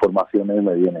según informaciones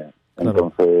me vienen. Claro.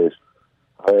 Entonces,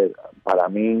 a ver, para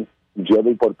mí, yo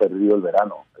doy por perdido el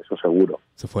verano, eso seguro.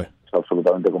 Se fue. Estoy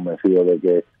absolutamente convencido de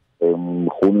que en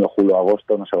junio, julio,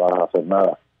 agosto no se va a hacer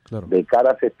nada. Claro. De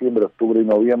cara a septiembre, octubre y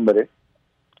noviembre,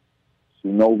 si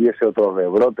no hubiese otro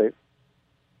rebrote,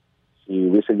 si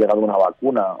hubiese llegado una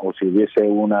vacuna, o si hubiese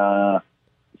una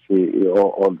si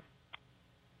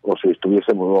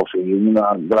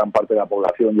una gran parte de la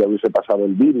población ya hubiese pasado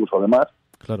el virus o demás,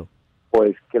 Claro.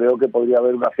 pues creo que podría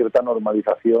haber una cierta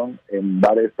normalización en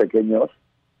bares pequeños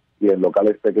y en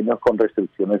locales pequeños con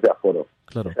restricciones de aforo.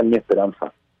 Claro. Esa es mi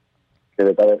esperanza, que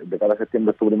de cara a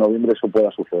septiembre, octubre y noviembre eso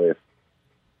pueda suceder.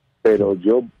 Pero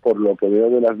yo, por lo que veo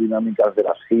de las dinámicas de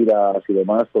las giras y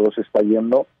demás, todo se está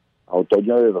yendo a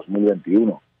otoño de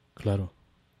 2021. Claro.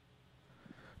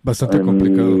 Bastante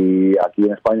complicado. Y aquí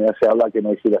en España se habla que no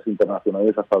hay giras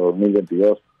internacionales hasta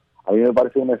 2022. A mí me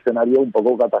parece un escenario un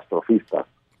poco catastrofista.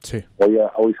 Sí.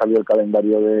 Hoy salió el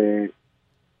calendario de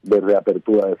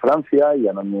reapertura de Francia y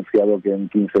han anunciado que en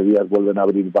 15 días vuelven a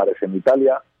abrir bares en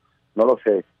Italia. No lo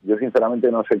sé. Yo sinceramente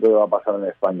no sé qué va a pasar en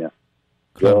España.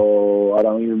 Claro. Yo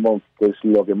ahora mismo, que es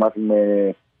lo que más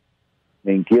me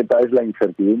inquieta, es la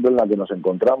incertidumbre en la que nos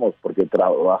encontramos, porque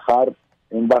trabajar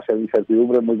en base a la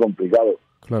incertidumbre es muy complicado.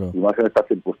 Claro. Y más en estas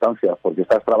circunstancias, porque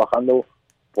estás trabajando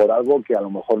por algo que a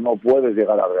lo mejor no puedes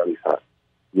llegar a realizar.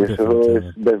 Y eso es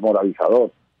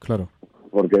desmoralizador. Claro.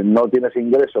 Porque no tienes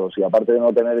ingresos, y aparte de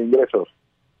no tener ingresos,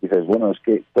 dices, bueno, es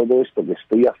que todo esto que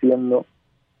estoy haciendo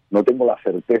no tengo la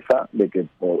certeza de que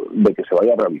se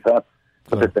vaya a realizar.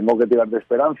 Entonces tengo que tirar de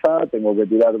esperanza, tengo que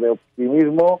tirar de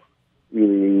optimismo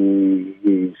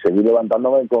y seguir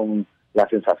levantándome con la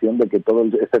sensación de que todo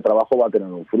este trabajo va a tener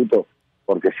un fruto.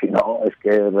 Porque si no, es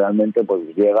que realmente pues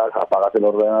llegas, apagas el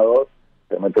ordenador,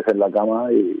 te metes en la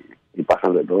cama y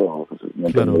pasas de todo. No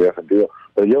tendría sentido.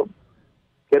 Pero yo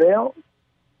creo,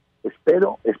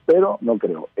 espero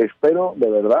de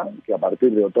verdad que a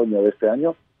partir de otoño de este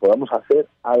año podamos hacer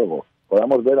algo,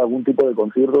 podamos ver algún tipo de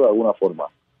concierto de alguna forma.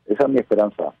 Esa es mi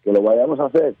esperanza. ¿Que lo vayamos a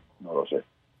hacer? No lo sé.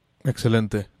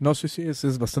 Excelente. No, sí,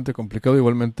 es bastante complicado.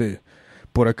 Igualmente,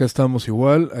 por acá estamos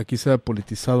igual. Aquí se ha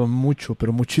politizado mucho,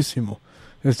 pero muchísimo,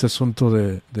 este asunto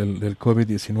del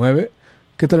COVID-19.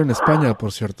 ¿Qué tal en España,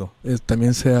 por cierto?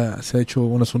 También se ha hecho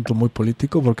un asunto muy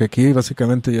político, porque aquí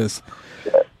básicamente ya es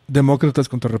demócratas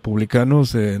contra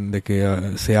republicanos de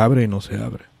que se abre y no se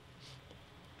abre.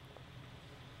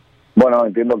 Bueno,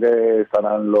 entiendo que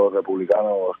estarán los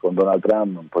republicanos con Donald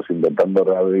Trump pues intentando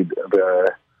reabrir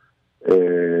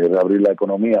la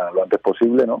economía lo antes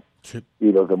posible, ¿no? Sí.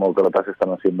 Y los demócratas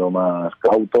están siendo más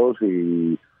cautos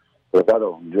pero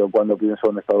claro, yo cuando pienso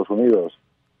en Estados Unidos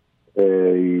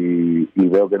y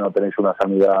veo que no tenéis una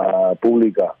sanidad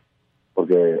pública,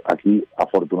 porque aquí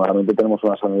afortunadamente tenemos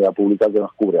una sanidad pública que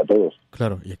nos cubre a todos.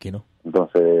 Claro, y aquí no.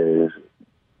 Entonces,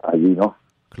 allí no.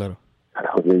 Claro.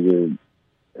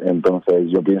 Entonces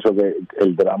yo pienso que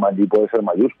el drama allí puede ser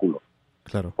mayúsculo.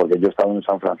 Claro. Porque yo he estado en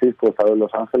San Francisco, he estado en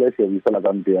Los Ángeles y he visto la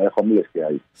cantidad de homeless que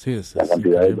hay. Sí, la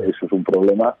cantidad eso es un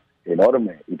problema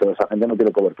enorme y toda esa gente no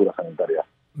tiene cobertura sanitaria.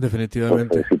 Definitivamente.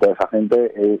 Entonces, si toda esa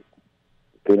gente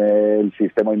tiene el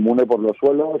sistema inmune por los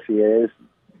suelos y es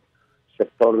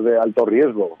sector de alto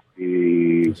riesgo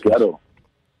y claro,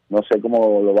 no sé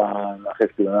cómo lo van a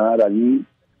gestionar allí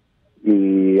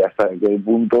y hasta qué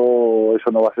punto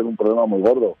eso no va a ser un problema muy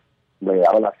gordo.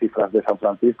 Ahora las cifras de San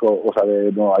Francisco, o sea,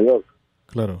 de Nueva York,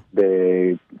 claro,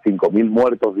 de 5.000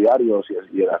 muertos diarios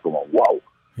y era como, wow.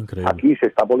 Increíble. Aquí se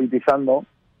está politizando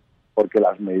porque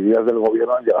las medidas del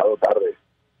gobierno han llegado tarde.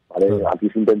 ¿Vale? Claro. Aquí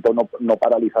se intentó no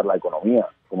paralizar la economía,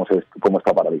 como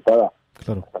está paralizada.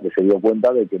 Claro. Hasta que se dio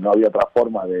cuenta de que no había otra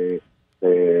forma de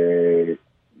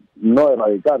no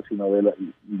erradicar, sino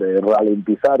de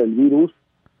ralentizar el virus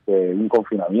que un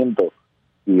confinamiento.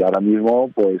 Y ahora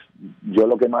mismo, pues yo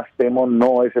lo que más temo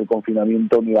no es el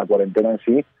confinamiento ni la cuarentena en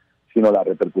sí, sino las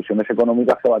repercusiones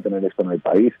económicas que va a tener esto en el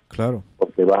país. Claro.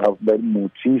 Porque va a haber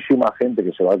muchísima gente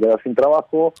que se va a quedar sin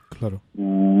trabajo, claro,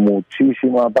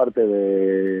 muchísima parte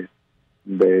de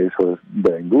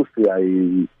la industria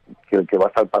y que va a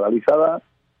estar paralizada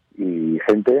y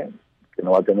gente que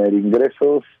no va a tener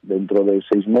ingresos dentro de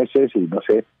 6 meses y no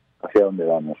sé hacia dónde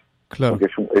vamos. Claro. Porque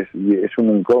es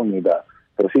una incógnita.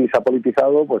 Pero sí, se ha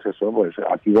politizado, pues eso, pues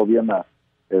aquí gobierna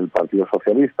el Partido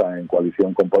Socialista en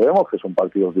coalición con Podemos, que son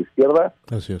partidos de izquierda.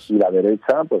 Así es. Y la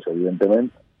derecha, pues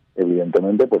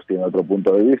evidentemente, pues tiene otro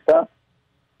punto de vista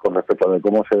con respecto de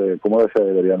cómo se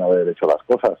deberían haber hecho las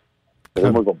cosas. Pero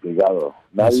es muy complicado.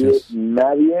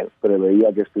 Nadie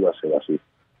preveía que esto iba a ser así.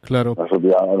 Claro.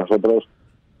 Nosotros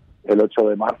el 8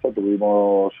 de marzo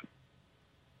tuvimos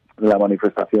la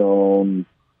manifestación,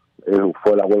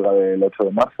 fue la huelga del 8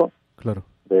 de marzo. Claro.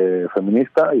 De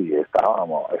feminista y estaba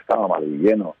mal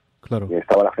lleno. Claro. Y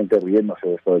estaba la gente riéndose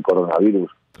de esto del coronavirus.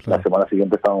 Claro. La semana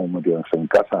siguiente estábamos metidos en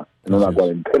casa, en una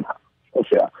cuarentena. O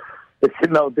sea, es que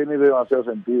no tiene demasiado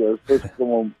sentido. Es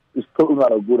toda una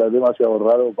locura, es demasiado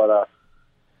raro para,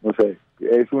 no sé,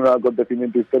 es un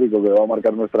acontecimiento histórico que va a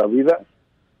marcar nuestra vida.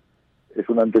 Es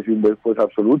un antes y un después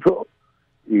absoluto.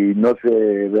 Y no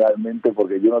sé realmente,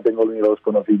 porque yo no tengo ni los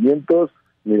conocimientos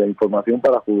ni la información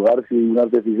para juzgar si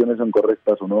unas decisiones son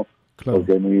correctas o no. Claro.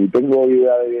 Porque ni tengo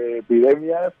idea de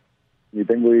epidemias, ni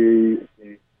tengo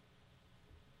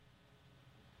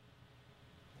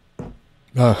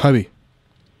Javi.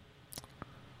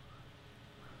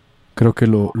 Creo que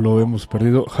lo hemos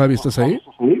perdido. Javi, ¿estás ahí?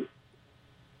 ¿Sí?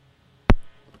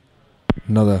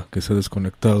 Nada, que se ha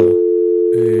desconectado.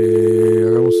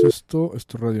 Hagamos esto es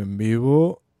radio en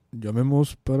vivo.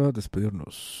 Llamemos para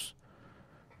despedirnos.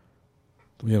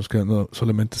 Ya nos quedan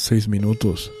solamente 6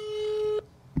 minutos.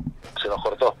 Se nos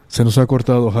cortó. Se nos ha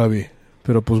cortado, Javi.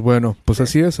 Pero pues bueno, pues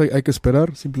así es, hay que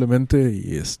esperar simplemente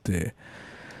y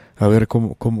a ver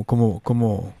cómo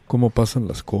pasan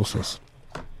las cosas.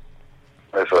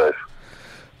 Eso es.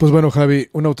 Pues bueno, Javi,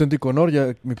 un auténtico honor.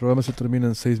 Ya mi programa se termina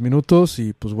en 6 minutos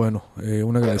y pues bueno,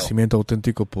 un agradecimiento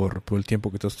auténtico por el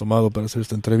tiempo que te has tomado para hacer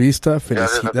esta entrevista.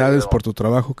 Felicidades por tu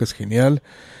trabajo, que es genial.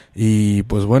 Y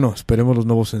pues bueno, esperemos los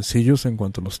nuevos sencillos en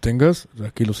cuanto los tengas.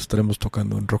 Aquí los estaremos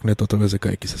tocando en Rocknet a través de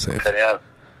KXSF. Genial.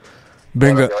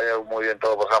 Venga. Bueno, que vaya muy bien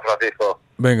todo por San Francisco.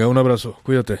 Venga, un abrazo.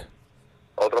 Cuídate.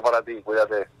 Otro para ti,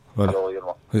 cuídate. Vale. Hasta luego,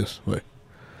 Guillermo. Adiós. Bye.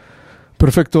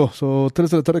 Perfecto, son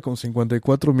 3 de la tarde con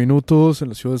 54 minutos en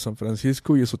la ciudad de San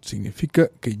Francisco y eso significa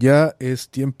que ya es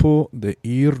tiempo de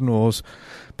irnos.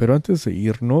 Pero antes de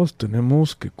irnos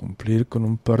tenemos que cumplir con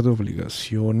un par de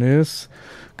obligaciones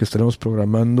que estaremos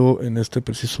programando en este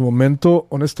preciso momento.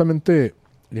 Honestamente,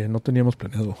 No teníamos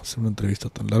planeado hacer una entrevista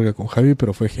tan larga con Javi,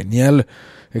 pero fue genial,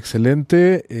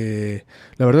 excelente.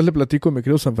 La verdad le platico, mi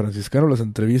querido San Franciscano, las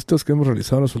entrevistas que hemos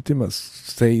realizado en las últimas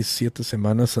 6, 7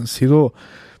 semanas han sido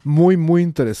muy, muy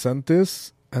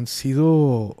interesantes. Han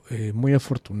sido muy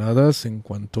afortunadas en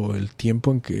cuanto al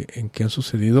tiempo en que han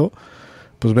sucedido.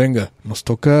 Pues venga, nos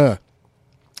toca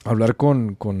hablar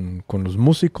con los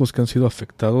músicos que han sido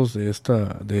afectados de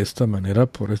esta manera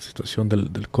por esta situación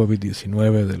del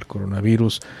COVID-19, del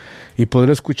coronavirus, y poder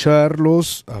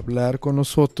escucharlos, hablar con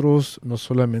nosotros, no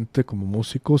solamente como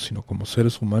músicos, sino como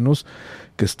seres humanos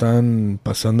que están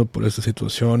pasando por esta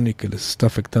situación y que les está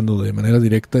afectando de manera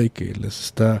directa y que les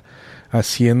está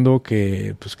haciendo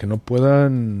que no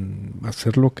puedan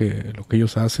hacer lo que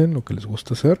ellos hacen, lo que les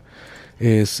gusta hacer.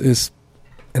 Es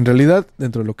en realidad,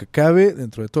 dentro de lo que cabe,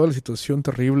 dentro de toda la situación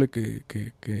terrible que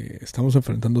estamos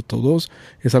enfrentando todos,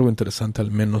 es algo interesante,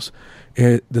 al menos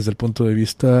desde el punto de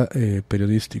vista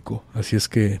periodístico. Así es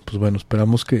que, pues bueno,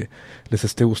 esperamos que les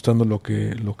esté gustando lo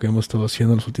que hemos estado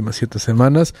haciendo en las últimas 7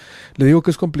 semanas. Le digo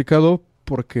que es complicado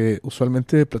porque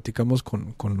usualmente platicamos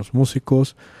con los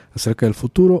músicos acerca del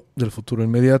futuro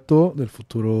inmediato, del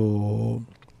futuro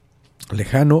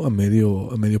lejano, a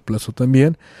medio plazo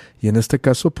también, y en este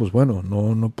caso, pues bueno,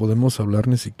 no podemos hablar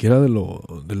ni siquiera de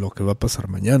lo que va a pasar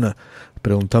mañana.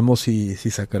 Preguntamos si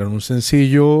sacarán un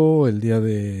sencillo el día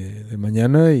de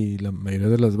mañana, y la mayoría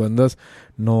de las bandas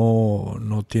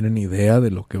no tienen idea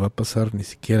de lo que va a pasar ni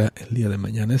siquiera el día de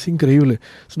mañana. Es increíble,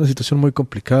 es una situación muy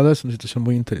complicada, es una situación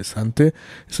muy interesante,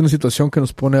 es una situación que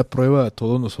nos pone a prueba a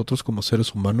todos nosotros como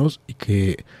seres humanos, y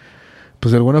que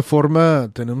pues de alguna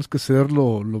forma tenemos que ser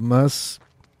lo más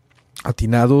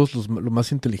atinados, lo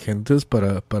más inteligentes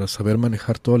para saber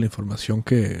manejar toda la información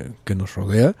que nos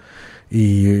rodea,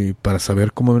 y para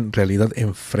saber cómo en realidad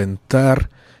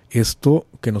enfrentar esto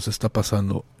que nos está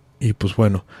pasando. Y pues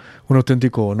bueno, un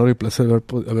auténtico honor y placer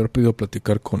haber podido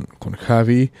platicar con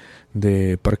Javi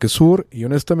de Parque Sur, y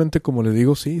honestamente, como le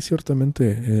digo, sí,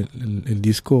 ciertamente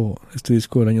este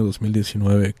disco del año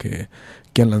 2019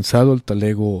 que han lanzado, el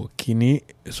Talego Kini,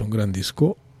 es un gran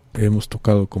disco. Hemos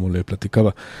tocado, como le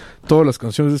platicaba, todas las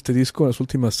canciones de este disco en las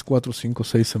últimas 4, 5,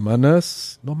 6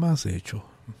 semanas, no más de hecho,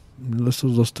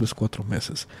 estos 2, 3, 4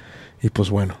 meses. Y pues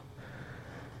bueno,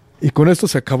 y con esto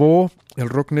se acabó el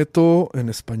Rock Neto en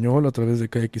español a través de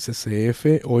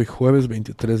KXSF, hoy jueves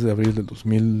 23 de abril del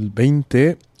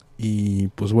 2020. Y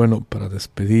pues bueno, para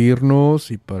despedirnos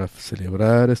y para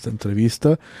celebrar esta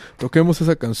entrevista, toquemos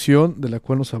esa canción de la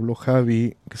cual nos habló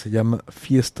Javi, que se llama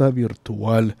Fiesta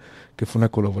Virtual, que fue una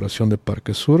colaboración de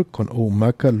Parque Sur con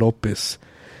Oumaca López.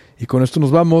 Y con esto nos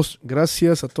vamos.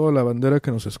 Gracias a toda la bandera que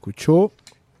nos escuchó.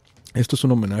 Esto es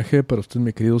un homenaje para usted,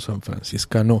 mi querido San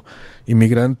Franciscano,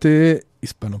 inmigrante,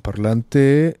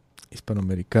 hispanoparlante,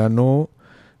 hispanoamericano,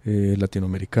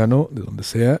 latinoamericano, de donde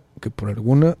sea, que por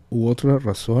alguna u otra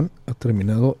razón ha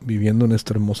terminado viviendo en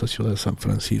esta hermosa ciudad de San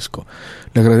Francisco.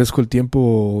 Le agradezco el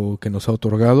tiempo que nos ha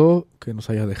otorgado, que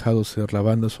nos haya dejado ser la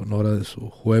banda sonora de su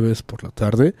jueves por la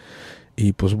tarde.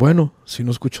 Y pues bueno, si no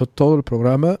escuchó todo el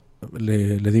programa,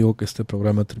 le digo que este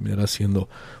programa terminará siendo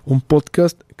un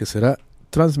podcast que será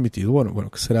transmitido,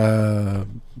 bueno, que será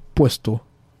puesto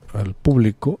al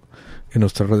público en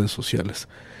nuestras redes sociales.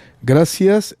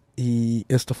 Gracias. Y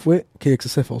esto fue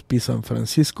KXSF San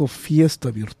Francisco,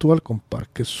 Fiesta Virtual con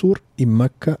Parque Sur y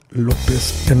Maca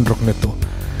López en Rock Neto.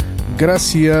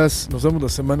 Gracias, nos vemos la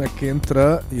semana que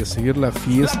entra y a seguir la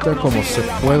fiesta como se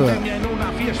pueda. En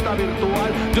una fiesta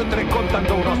virtual, yo entré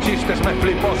contando unos chistes, me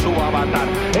flipó su avatar.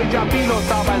 Ella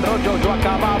pilotaba el rollo, yo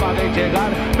acababa de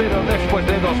llegar, pero después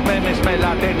de 2 memes me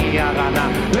la tenía gana.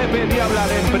 Le pedí hablar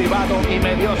en privado y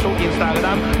me dio su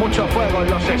Instagram, mucho fuego en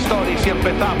los stories y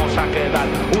empezamos a quedar.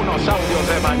 Unos audios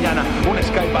de mañana, un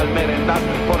Skype al merendar,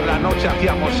 por la noche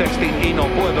hacíamos sexting y no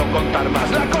puedo contar más.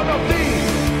 La conocí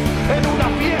en una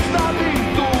fiesta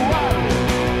virtual.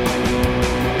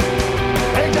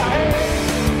 Ella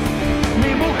es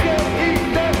mi mujer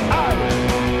ideal.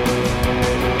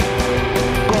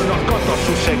 Conozco todos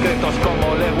sus secretos,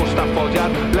 como le gusta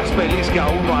follar, las pelis que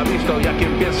aún no ha visto y a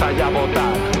quien piensa ya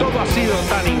votar. Todo ha sido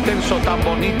tan intenso, tan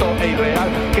bonito e irreal,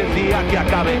 que el día que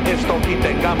acabe esto y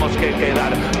tengamos que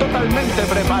quedar totalmente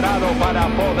preparado para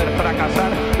poder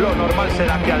fracasar, lo normal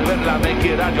será que al verla me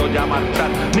quiera yo ya marchar.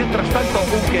 Mientras tanto,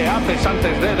 ¿qué haces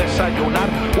antes de desayunar?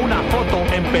 Una foto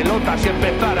en pelotas y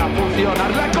empezar a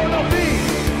funcionar. La conocí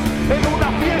en una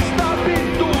fiesta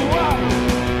virtual.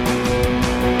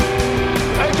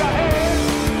 Ella es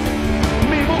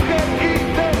mi mujer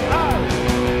ideal.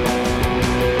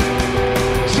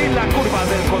 Si la curva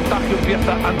del contagio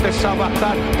empieza antes a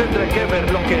bajar, tendré que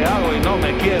ver lo que hago y no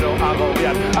me quiero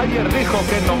agobiar. Ayer dijo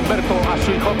que no Alberto a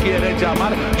su hijo quiere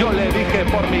llamar. Yo le dije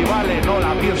por mi vale, no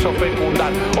la pienso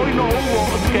fecundar. Hoy no hubo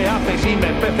qué haces y me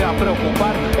empecé a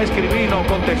preocupar. Escribí, no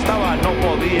contestaba, no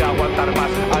podía aguantar más.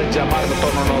 Al llamar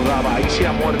tono no daba y se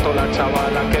ha muerto la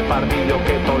chavala. Qué pardillo,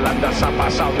 qué tolandas ha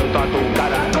pasado de toda tu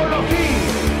cara. Conocí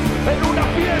en una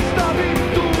fiesta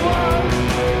virtual.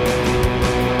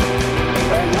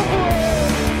 Ella fue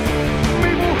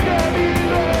mi mujer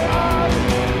ideal.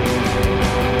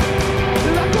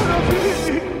 La conocí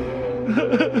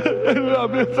en la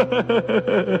fiesta.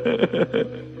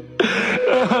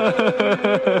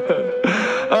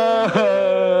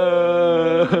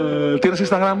 ¿Tienes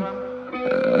Instagram?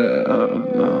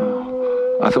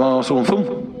 ¿Hacemos un zoom?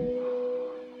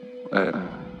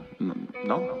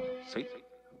 ¿No? ¿Sí?